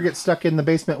sister gets stuck in the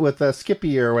basement with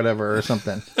Skippy or whatever or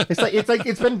something. It's like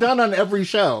it's been done on every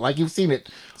show. Like you've seen it.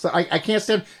 So I can't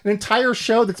stand an entire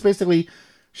show that's basically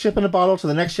ship in a bottle to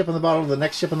the next ship in the bottle to the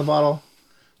next ship in the bottle.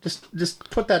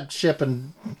 Just put that ship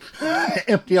and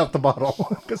empty out the bottle.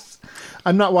 Because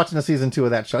I'm not watching a season 2 of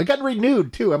that show. It got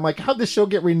renewed too. I'm like, how'd this show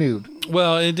get renewed?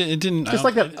 Well, it didn't. Just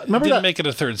like that. Remember didn't that? Make it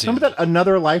a third season. Remember that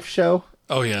Another Life show?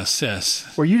 Oh yes.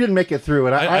 Where you didn't make it through,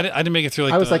 and I didn't make it through.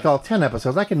 I was like, 10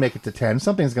 episodes. I can make it to 10.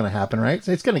 Something's going to happen, right?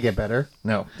 It's going to get better.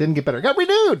 No, didn't get better. It got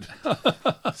renewed.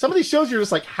 Some of these shows, you're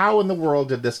just like, how in the world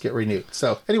did this get renewed?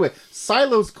 So anyway,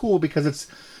 Silo's cool because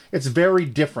it's very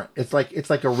different. It's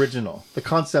like original. The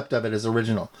concept of it is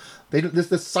original.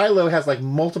 This silo has like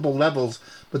multiple levels,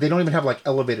 but they don't even have like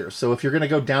elevators. So if you're going to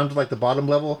go down to like the bottom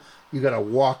level, you got to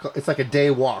walk. It's like a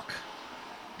day walk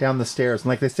down the stairs. And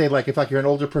like they say, like if like you're an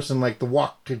older person, like the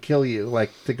walk could kill you, like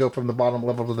to go from the bottom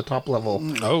level to the top level,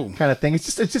 kind of thing.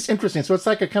 It's just interesting. So it's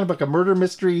like a kind of like a murder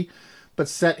mystery, but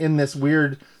set in this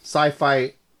weird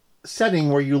sci-fi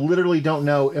setting where you literally don't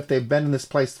know if they've been in this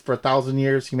place for 1,000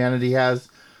 years, humanity has,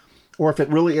 or if it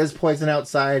really is poison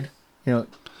outside.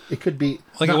 It could be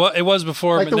like it was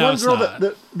before, like but the now one girl that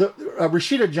the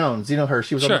Rashida Jones, her,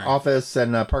 she was on The Office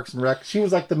and Parks and Rec. She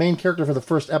was like the main character for the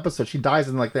first episode. She dies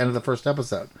in like the end of the first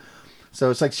episode. So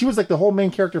it's like she was like the whole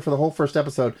main character for the whole first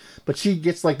episode, but she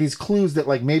gets like these clues that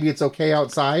like maybe it's okay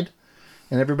outside,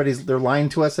 and they're lying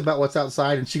to us about what's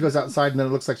outside, and she goes outside and then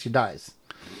it looks like she dies.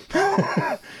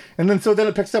 And then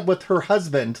it picks up with her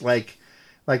husband, like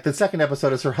the second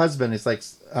episode is her husband is like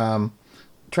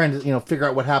trying to figure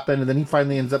out what happened, and then he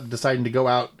finally ends up deciding to go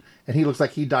out, and he looks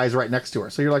like he dies right next to her.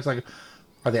 So you're like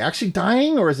are they actually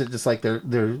dying, or is it just like they're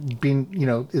being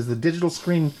is the digital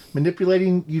screen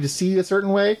manipulating you to see a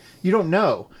certain way? You don't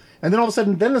know. And then all of a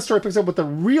sudden, then the story picks up with the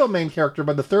real main character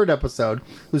by the third episode,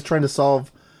 who's trying to solve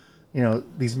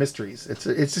these mysteries. It's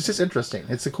just interesting.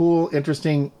 It's a cool,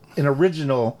 interesting, and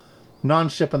original,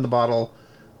 non-ship in the bottle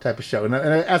type of show. And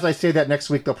as I say that, next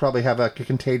week they'll probably have a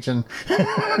Contagion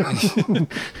and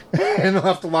they'll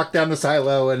have to lock down the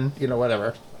silo and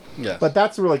whatever. Yeah, but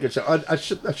that's a really good show. A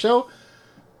show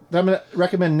that I'm going to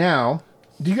recommend now.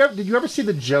 Did you ever see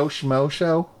the Joe Schmo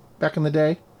show back in the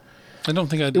day? I don't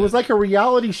think I did. It was like a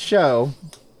reality show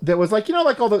that was like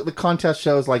like all the contest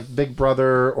shows like Big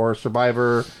Brother or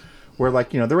Survivor, where like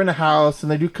they're in a house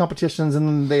and they do competitions and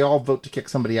then they all vote to kick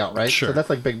somebody out, right? Sure. So that's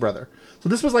like Big Brother. So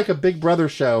this was like a Big Brother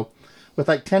show with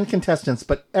like 10 contestants,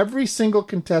 but every single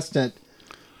contestant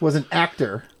was an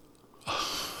actor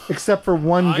except for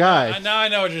one guy. Now I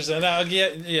know what you're saying.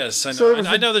 Yes, I know. So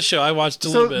I know the show. I watched a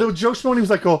little bit. So Joe Schmo, he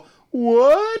was like, "Oh,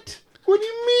 what? What do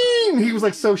you mean?" He was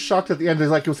like so shocked at the end.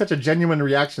 It was such a genuine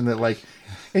reaction that like,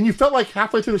 and you felt like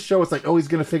halfway through the show, it's like, oh, he's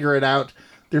going to figure it out.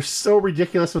 They're so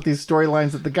ridiculous with these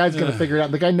storylines that the guy's going to figure it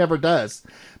out. The guy never does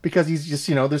because he's just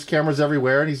there's cameras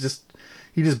everywhere and he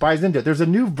just buys into it. There's a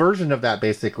new version of that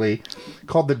basically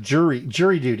called the Jury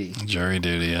Duty. Jury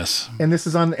Duty, yes. And this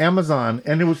is on Amazon,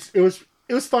 and it was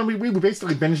fun. We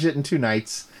basically binged it in 2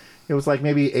 nights. It was like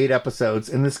maybe 8 episodes,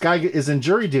 and this guy is in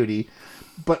jury duty,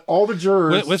 but all the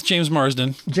jurors with James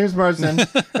Marsden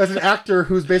as an actor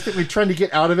who's basically trying to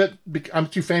get out of it. I'm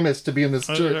too famous to be in this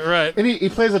jury, right? And he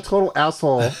plays a total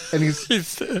asshole, and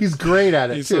he's great at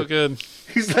it. He's too. So good.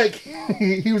 He's like,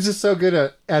 he was just so good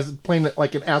at as playing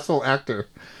like an asshole actor.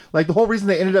 Like the whole reason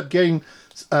they ended up getting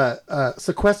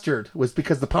sequestered was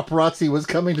because the paparazzi was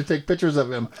coming to take pictures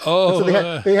of him. Oh, and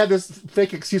so they had this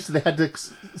fake excuse that they had to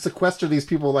sequester these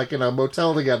people like in a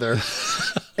motel together.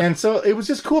 And so it was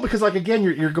just cool because like again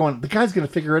you're going, the guy's gonna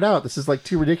figure it out. This is like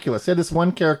too ridiculous. They had this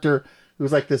one character who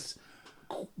was like this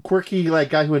quirky like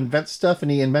guy who invents stuff, and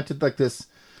he invented like this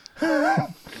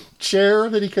chair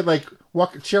that he could like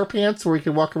chair pants where he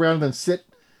could walk around and then sit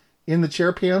in the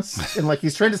chair pants, and like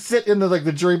he's trying to sit in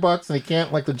the jury box and he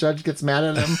can't, like the judge gets mad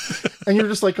at him, and you're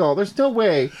just like, oh, there's no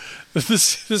way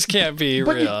this can't be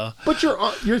real. But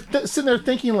you're sitting there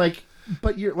thinking like,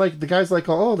 but you're like, the guy's like,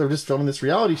 oh, they're just filming this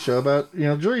reality show about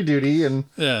jury duty and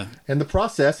the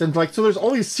process, and like so there's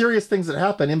all these serious things that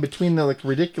happen in between the like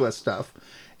ridiculous stuff,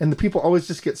 and the people always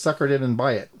just get suckered in and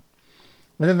buy it,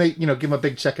 and then they give him a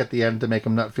big check at the end to make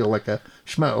him not feel like a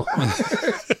schmo.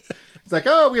 It's like,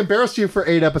 oh, we embarrassed you for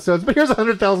 8 episodes, but here's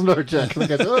 $100,000 check. And the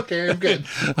guy's like, okay, I'm good.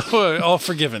 All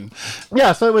forgiven.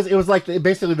 Yeah, so it was like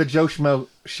basically the Joe Schmo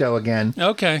show again.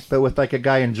 Okay. But with like a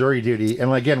guy in jury duty,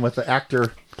 and again with the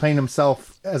actor playing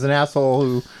himself as an asshole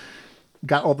who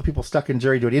got all the people stuck in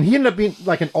jury duty. And he ended up being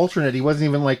like an alternate. He wasn't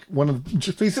even like one of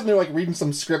he's sitting there like reading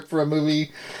some script for a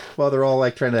movie while they're all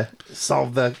like trying to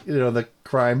solve the the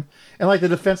crime. And like the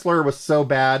defense lawyer was so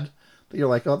bad. You're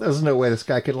like, oh, there's no way this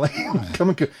guy could like come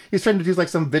and he's trying to do like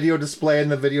some video display, and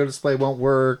the video display won't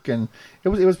work, and it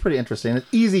was pretty interesting. An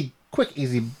easy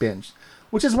binge,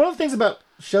 which is one of the things about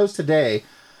shows today.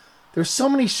 There's so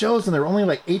many shows, and they're only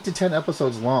like 8 to 10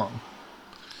 episodes long.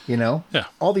 Yeah.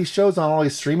 All these shows on all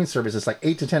these streaming services, like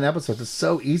 8 to 10 episodes. It's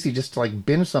so easy just to like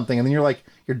binge something, and then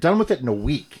you're done with it in a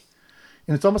week,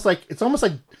 and it's almost like.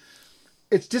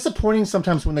 It's disappointing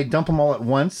sometimes when they dump them all at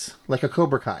once, like a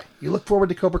Cobra Kai. You look forward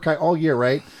to Cobra Kai all year,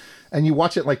 right? And you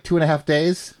watch it like 2.5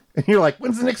 days, and you're like,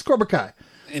 when's the next Cobra Kai?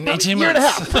 In 18 months. Year and a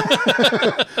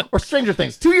half. Or Stranger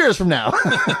Things, 2 years from now.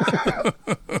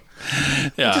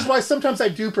 Yeah. Which is why sometimes I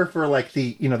do prefer like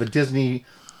the Disney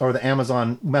or the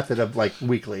Amazon method of like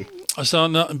weekly. So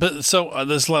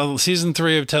this season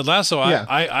 3 of Ted Lasso,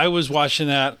 I was watching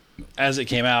that as it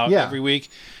came out every week.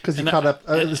 Because you caught up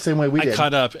the same way we did. I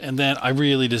caught up, and then I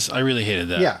really hated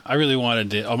that. Yeah. I really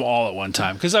wanted it all at one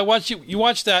time. Because you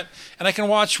watch that, and I can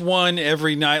watch one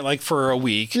every night, like for a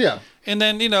week. Yeah. And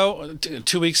then,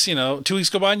 2 weeks, 2 weeks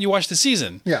go by, and you watch the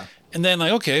season. Yeah. And then,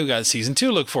 like, okay, we got season 2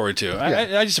 to look forward to.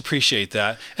 Yeah. I just appreciate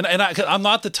that. And I'm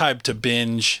not the type to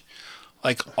binge,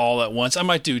 like, all at once. I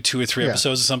might do 2 or 3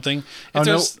 episodes or something.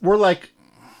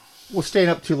 We're staying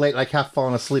up too late, like half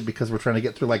falling asleep because we're trying to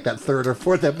get through like that 3rd or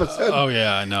 4th episode. Oh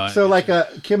yeah, I know. So like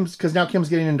because now Kim's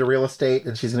getting into real estate,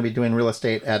 and she's going to be doing real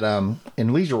estate at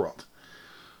in Leisure World.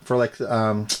 For like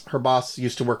her boss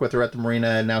used to work with her at the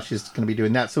marina, and now she's going to be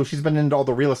doing that. So she's been into all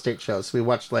the real estate shows. So we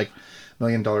watched like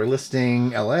 $1 Million Listing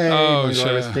LA, $1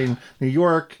 Million Listing New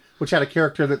York, which had a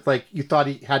character that like you thought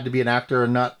he had to be an actor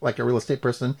and not like a real estate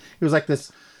person. He was like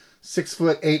this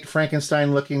 6'8"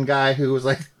 Frankenstein looking guy who was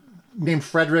like named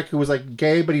Frederick, who was like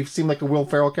gay, but he seemed like a Will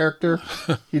Ferrell character.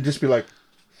 He'd just be like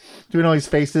doing all these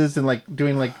faces and like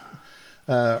doing like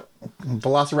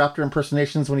Velociraptor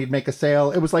impersonations when he'd make a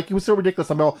sale. It was so ridiculous.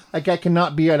 I'm all, that guy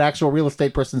cannot be an actual real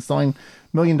estate person selling $1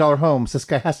 million homes. This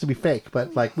guy has to be fake.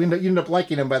 But like you end up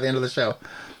liking him by the end of the show.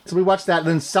 So we watched that. And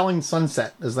then Selling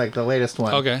Sunset is like the latest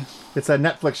one. Okay, it's a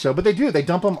Netflix show, but they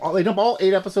dump all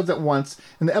 8 episodes at once,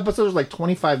 and the episodes are like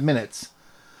 25 minutes.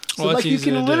 So like you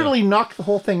can literally knock the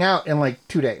whole thing out in like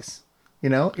 2 days.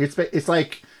 It's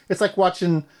like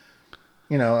watching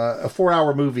a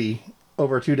 4-hour movie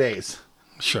over 2 days.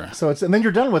 Sure. So and then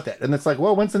you're done with it, and it's like,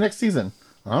 well, when's the next season?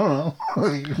 I don't know.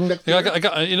 I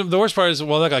got, the worst part is,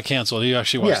 that got canceled. You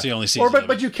actually watched the only season.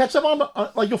 But you catch up on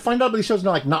like you'll find out these shows are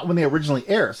like not when they originally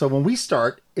air. So when we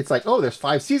start, it's like, oh, there's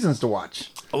 5 seasons to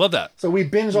watch. I love that. So we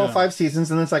binge all 5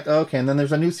 seasons, and then it's like, okay, and then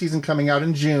there's a new season coming out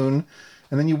in June.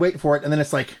 And then you wait for it, and then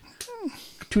it's like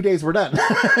 2 days, we're done.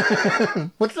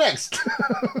 What's next?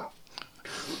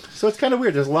 So it's kind of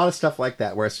weird. There's a lot of stuff like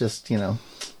that where it's just,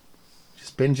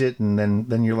 just binge it, and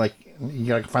then you're like, you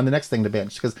gotta find the next thing to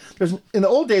binge. Because in the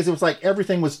old days, it was like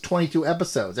everything was 22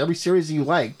 episodes. Every series you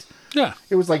liked,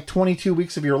 it was like 22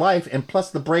 weeks of your life, and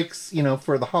plus the breaks,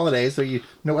 for the holidays, so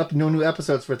no new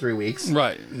episodes for 3 weeks.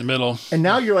 Right, in the middle. And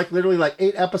now you're like literally like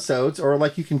 8 episodes, or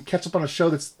like you can catch up on a show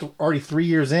that's already 3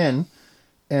 years in,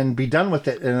 and be done with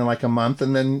it in like a month,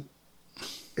 and then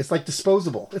it's like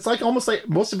disposable. It's like almost like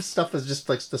most of the stuff is just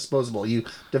like disposable. You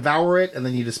devour it, and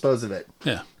then you dispose of it.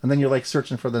 Yeah. And then you're like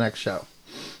searching for the next show.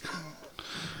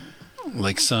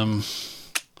 Like some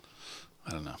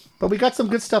I don't know. But we got some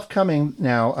good stuff coming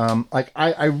now. Like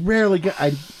I rarely get.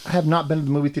 I have not been to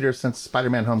the movie theater since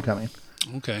Spider-Man: Homecoming.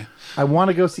 Okay. I want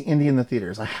to go see Indy in the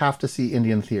theaters. I have to see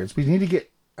Indy in the theaters. We need to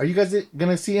get. Are you guys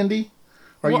going to see Indy?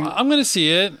 I'm going to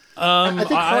see it. I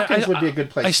think Hawkins would be a good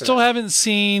place. I still haven't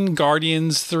seen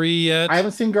Guardians 3 yet. I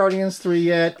haven't seen Guardians 3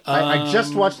 yet. I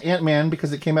just watched Ant-Man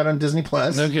because it came out on Disney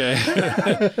Plus. Okay.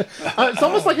 It's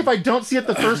almost like if I don't see it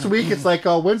the first week, it's like,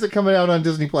 oh, when's it coming out on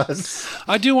Disney Plus?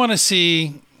 I do want to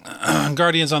see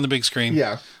Guardians on the big screen.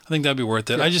 Yeah. I think that'd be worth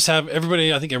it. Yeah. I just have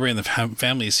everybody. I think everybody in the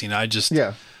family has seen it. Just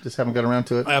haven't got around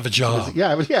to it. I have a job.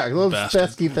 Those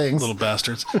pesky things, little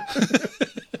bastards.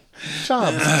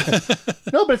 Jobs.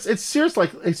 No, but it's serious.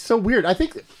 Like, it's so weird. I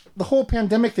think the whole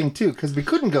pandemic thing too, because we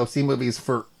couldn't go see movies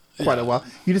for quite a while.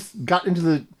 You just got into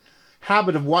the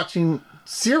habit of watching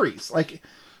series. Like,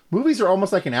 movies are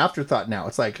almost like an afterthought now.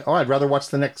 It's like, oh, I'd rather watch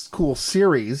the next cool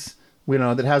series,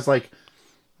 that has like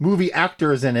movie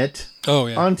actors in it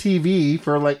on TV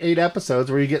for like 8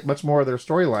 episodes where you get much more of their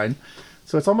storyline.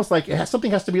 So it's almost like something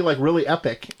has to be like really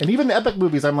epic. And even the epic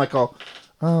movies, I'm like, oh,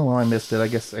 well, I missed it. I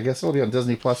guess it'll be on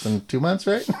Disney Plus in 2 months,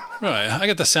 right? Right. I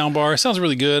got the sound bar. It sounds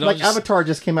really good. Avatar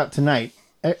just came out tonight.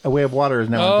 A Way of Water is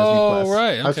now on Disney Plus. Oh,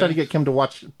 right. Okay. I was trying to get Kim to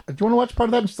watch. Do you want to watch part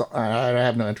of that? Just, I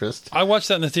have no interest. I watched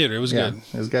that in the theater. It was good.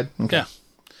 It was good? Okay. Yeah.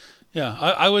 Yeah,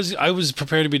 I was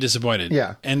prepared to be disappointed.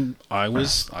 Yeah, and I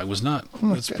was not.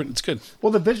 It's good.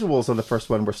 Well, the visuals of the first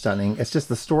one were stunning. It's just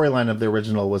the storyline of the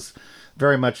original was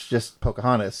very much just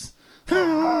Pocahontas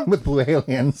with blue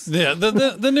aliens. Yeah,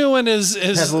 the new one is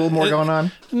has a little more going on.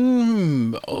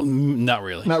 Not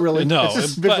really. Not really. No, it's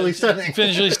just visually stunning.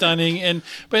 Visually stunning, and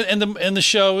the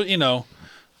show,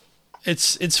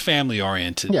 it's family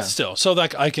oriented still. So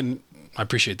like I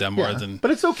appreciate that more than.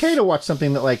 But it's okay to watch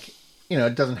something that like.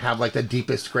 It doesn't have like the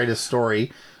deepest, greatest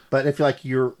story, but if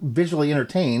you're visually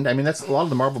entertained, I mean, that's a lot of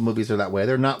the Marvel movies are that way.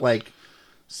 They're not like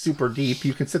super deep.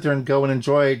 You can sit there and go and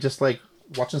enjoy just like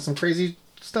watching some crazy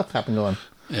stuff happen going.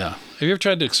 Yeah. Have you ever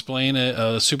tried to explain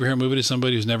a superhero movie to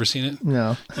somebody who's never seen it?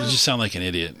 No. You just sound like an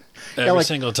idiot every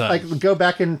single time. Like go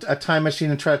back in a time machine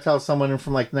and try to tell someone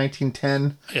from like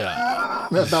 1910. Yeah.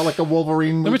 About like a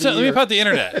Wolverine movie. Let me about the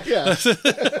internet. Yeah.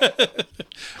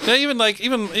 Now,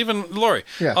 even Lori.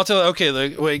 Yeah. I'll tell her, okay, I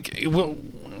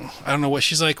don't know what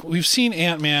she's like. We've seen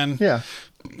Ant-Man. Yeah.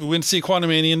 We went to see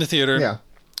Quantumania in the theater. Yeah.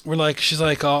 She's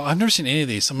like, oh, I've never seen any of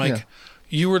these. I'm like,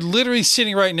 you were literally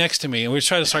sitting right next to me, and we were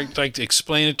trying to start to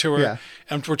explain it to her. Yeah.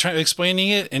 And we're trying to explaining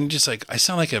it, and just like I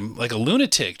sound like a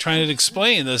lunatic trying to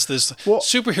explain this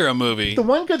superhero movie. The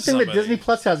one good thing that Disney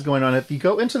Plus has going on, if you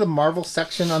go into the Marvel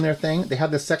section on their thing, they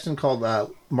have this section called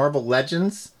Marvel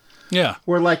Legends. Yeah.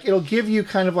 Where like it'll give you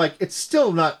kind of like it's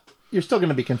still not. You're still going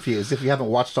to be confused if you haven't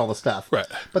watched all the stuff. Right.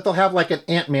 But they'll have like an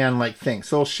Ant-Man like thing,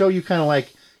 so it'll show you kind of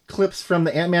like clips from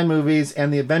the Ant-Man movies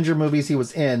and the Avenger movies he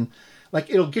was in. Like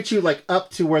it'll get you like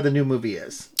up to where the new movie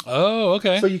is. Oh,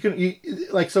 okay. So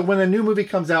so when a new movie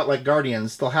comes out, like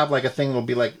Guardians, they'll have like a thing that'll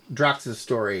be like Drax's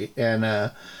story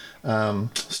and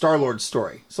Star-Lord's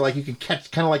story. So like you can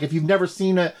catch kind of like if you've never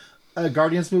seen a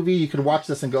Guardians movie, you could watch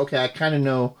this and go, okay, I kind of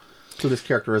know who this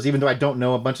character is, even though I don't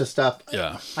know a bunch of stuff.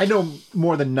 Yeah, I know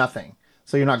more than nothing.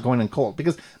 So you're not going in cold.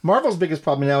 Because Marvel's biggest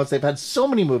problem now is they've had so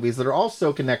many movies that are all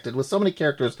so connected with so many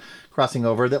characters crossing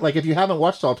over that like if you haven't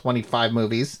watched all 25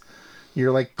 movies,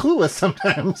 you're like clueless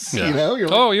sometimes. Yeah. You're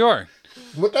like, you are.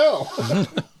 What the hell?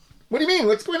 What do you mean?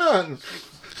 What's going on?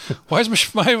 Why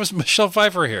was Michelle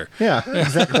Pfeiffer here? Yeah,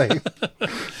 exactly.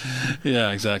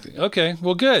 Yeah, exactly. Okay,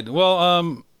 well, good.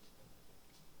 Well,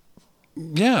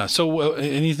 yeah. So,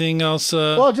 anything else?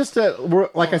 Well, just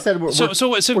like I said, we're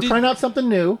trying out something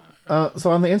new.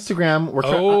 So on the Instagram, we're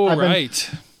trying.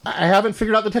 I haven't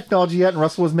figured out the technology yet, and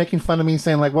Russell was making fun of me,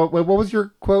 saying like, "What was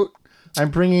your quote?" I'm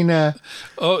bringing.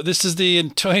 This is the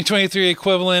 2023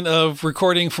 equivalent of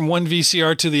recording from one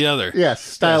VCR to the other. Yes,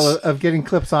 style of getting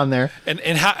clips on there, and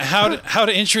how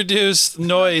to introduce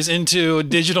noise into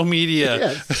digital media.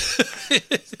 Yes.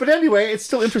 But anyway, it's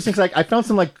still interesting because I found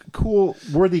some like cool,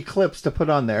 worthy clips to put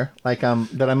on there, like that I'm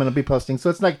going to be posting. So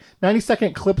it's like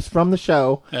 90-second clips from the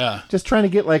show. Yeah. Just trying to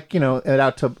get like it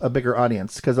out to a bigger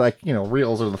audience because like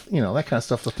reels are that kind of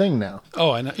stuff's the thing now.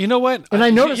 Oh, I know. You know what? And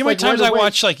I noticed you know, times I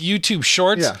watch like YouTube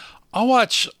Shorts. Yeah. I'll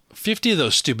watch 50 of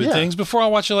those stupid things before I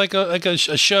watch like a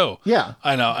show. Yeah,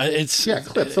 I know. It's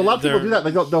clips. So a lot of people do that.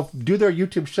 Like they'll do their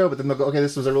YouTube show, but then they'll go, okay,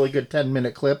 this was a really good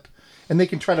 10-minute clip, and they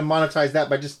can try to monetize that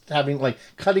by just having like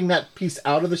cutting that piece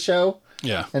out of the show.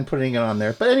 Yeah, and putting it on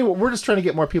there. But anyway, we're just trying to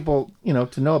get more people,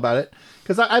 to know about it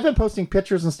because I've been posting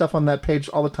pictures and stuff on that page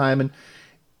all the time, and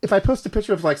if I post a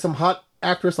picture of like some hot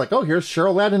actress, like, oh, here's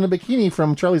Cheryl Ladd in a bikini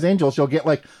from Charlie's Angels, you'll get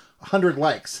like, 100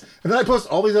 likes. And then I post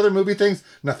all these other movie things.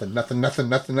 Nothing. Heather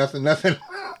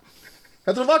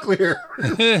Locklear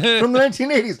from the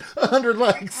 1980s. 100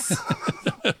 likes.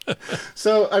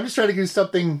 So I'm just trying to do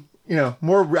something,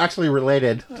 more actually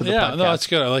related to the podcast. No, that's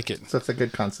good. I like it. So it's a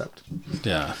good concept.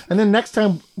 Yeah. And then next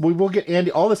time we will get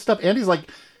Andy, all this stuff. Andy's like,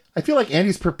 I feel like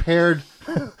Andy's prepared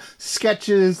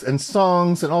sketches and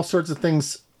songs and all sorts of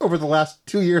things over the last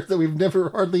 2 years that we've never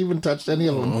hardly even touched any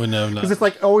of them. Oh, no. Because it's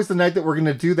like always the night that we're going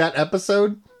to do that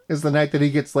episode is the night that he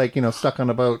gets like, stuck on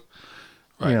a boat.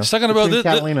 Right. Stuck on a boat.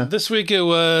 This week it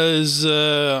was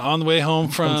on the way home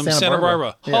from Santa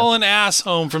Barbara. Yeah. Hauling ass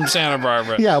home from Santa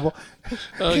Barbara. Yeah, well,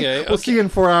 okay. We'll see you in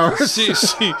 4 hours.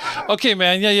 See. Okay,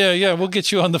 man. Yeah. We'll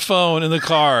get you on the phone in the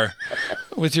car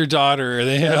with your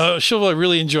daughter. She'll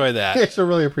really enjoy that. Yeah, she'll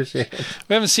really appreciate it.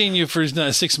 We haven't seen you for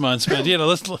 6 months, but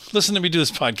let's listen to me do this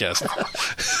podcast.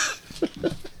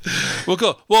 Well,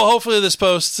 cool. Well, hopefully this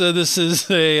posts. This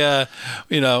is a,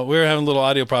 we were having a little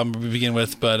audio problem to begin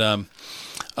with, but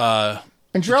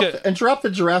and drop the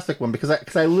Jurassic one because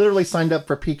I literally signed up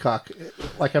for Peacock.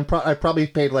 Like I probably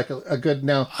paid like a good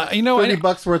now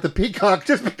 $30 worth of Peacock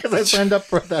just because I signed up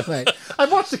for it that night.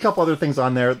 I've watched a couple other things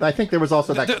on there. I think there was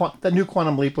also that new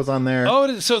Quantum Leap was on there.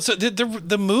 Oh, so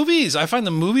the movies. I find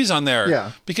the movies on there.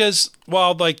 Yeah. Because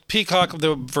while like Peacock,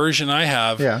 the version I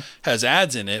have has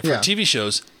ads in it for TV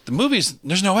shows. The movies,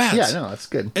 there's no ads. Yeah, no, it's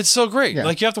good. It's so great. Yeah.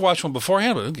 Like you have to watch one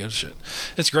beforehand, but who gives a shit?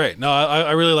 It's great. No,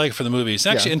 I really like it for the movies.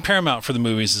 Actually, and Paramount for the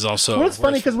movies is also. Well, it's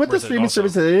funny because with the streaming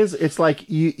service, it's like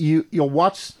you'll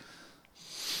watch.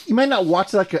 You might not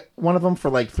watch like one of them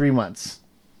for like 3 months,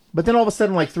 but then all of a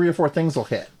sudden, like 3 or 4 things will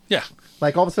hit. Yeah.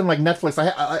 Like all of a sudden, like Netflix.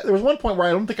 There was one point where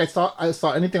I don't think I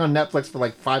saw anything on Netflix for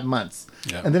like 5 months,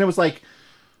 and then it was like.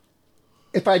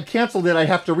 If I'd canceled it, I'd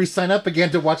have to re-sign up again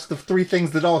to watch the 3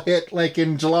 things that all hit like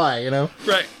in July,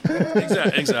 Right.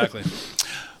 Exactly.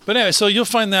 But anyway, so you'll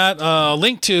find that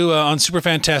link to on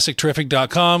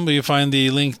superfantasticterrific.com. You'll find the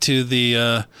link to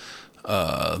the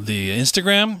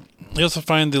Instagram. You also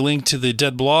find the link to the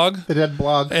Dead blog. The Dead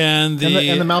blog. And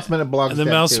the Mouse Minute blog. And the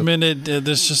Mouse Minute,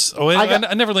 there's just... Oh,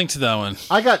 I never linked to that one.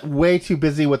 I got way too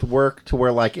busy with work to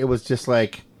where like it was just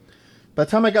like... By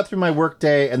the time I got through my work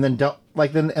day and then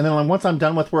once I'm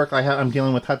done with work, I'm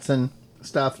dealing with Hudson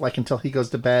stuff like until he goes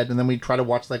to bed, and then we try to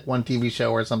watch like one TV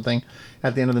show or something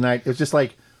at the end of the night. It was just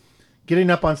like getting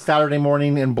up on Saturday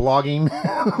morning and blogging.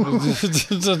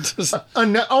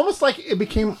 Almost like it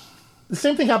became the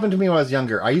same thing happened to me when I was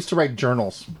younger. I used to write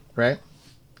journals, right?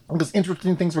 Because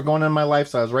interesting things were going on in my life,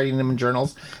 so I was writing them in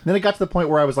journals. And then it got to the point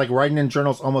where I was like writing in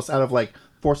journals almost out of like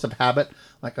force of habit.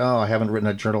 Like, oh, I haven't written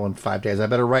a journal in 5 days. I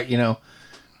better write,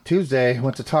 Tuesday,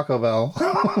 went to Taco Bell,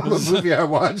 the movie I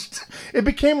watched. It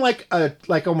became like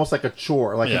almost like a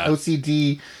chore, like an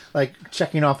OCD, like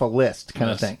checking off a list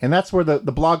kind of thing. And that's where the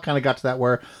blog kind of got to that,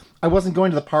 where I wasn't going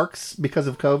to the parks because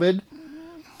of COVID.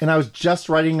 And I was just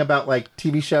writing about like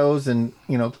TV shows and,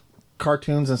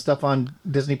 cartoons and stuff on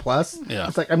Disney Plus. Yeah.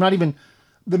 It's like, I'm not even,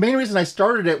 the main reason I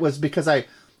started it was because I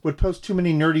would post too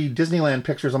many nerdy Disneyland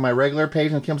pictures on my regular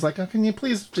page, and Kim's like, oh, can you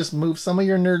please just move some of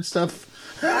your nerd stuff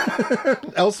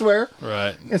elsewhere?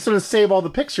 Right. And so to save all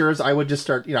the pictures, I would just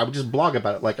start, I would just blog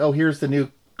about it. Like, oh, here's the new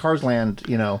Cars Land,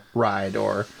 ride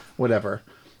or whatever.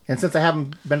 And since I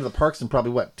haven't been to the parks in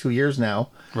probably, 2 years now,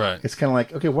 right? It's kind of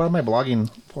like, okay, what am I blogging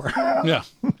for? Yeah.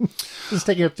 It's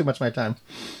taking up too much of my time.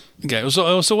 Okay,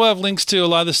 so we'll have links to a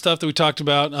lot of the stuff that we talked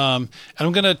about, and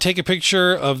I'm going to take a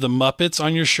picture of the Muppets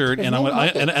on your shirt, and I'm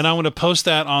going to post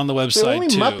that on the website. The only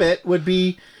Muppet would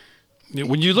be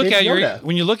when you look at you're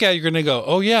going to go,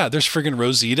 oh yeah, there's friggin'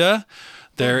 Rosita,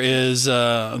 there's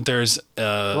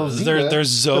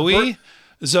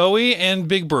Zoe and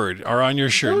Big Bird are on your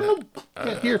shirt.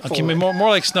 More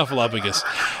like Snuffleupagus.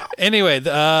 Anyway,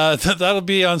 that'll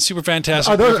be on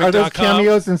superfantastic.com. Are those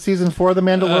cameos in season 4 of The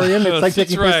Mandalorian? It's like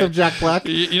taking place of Jack Black.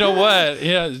 You know what?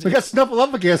 Yeah, we got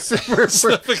Snuffleupagus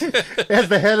as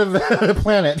the head of the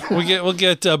planet. We'll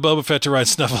get Boba Fett to ride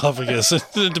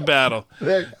Snuffleupagus into battle.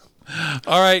 There you go.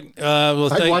 All right.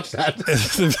 I'd watch that.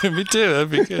 Me too. That'd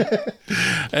be good.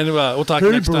 And we'll talk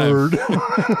next time.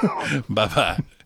 Bye-bye.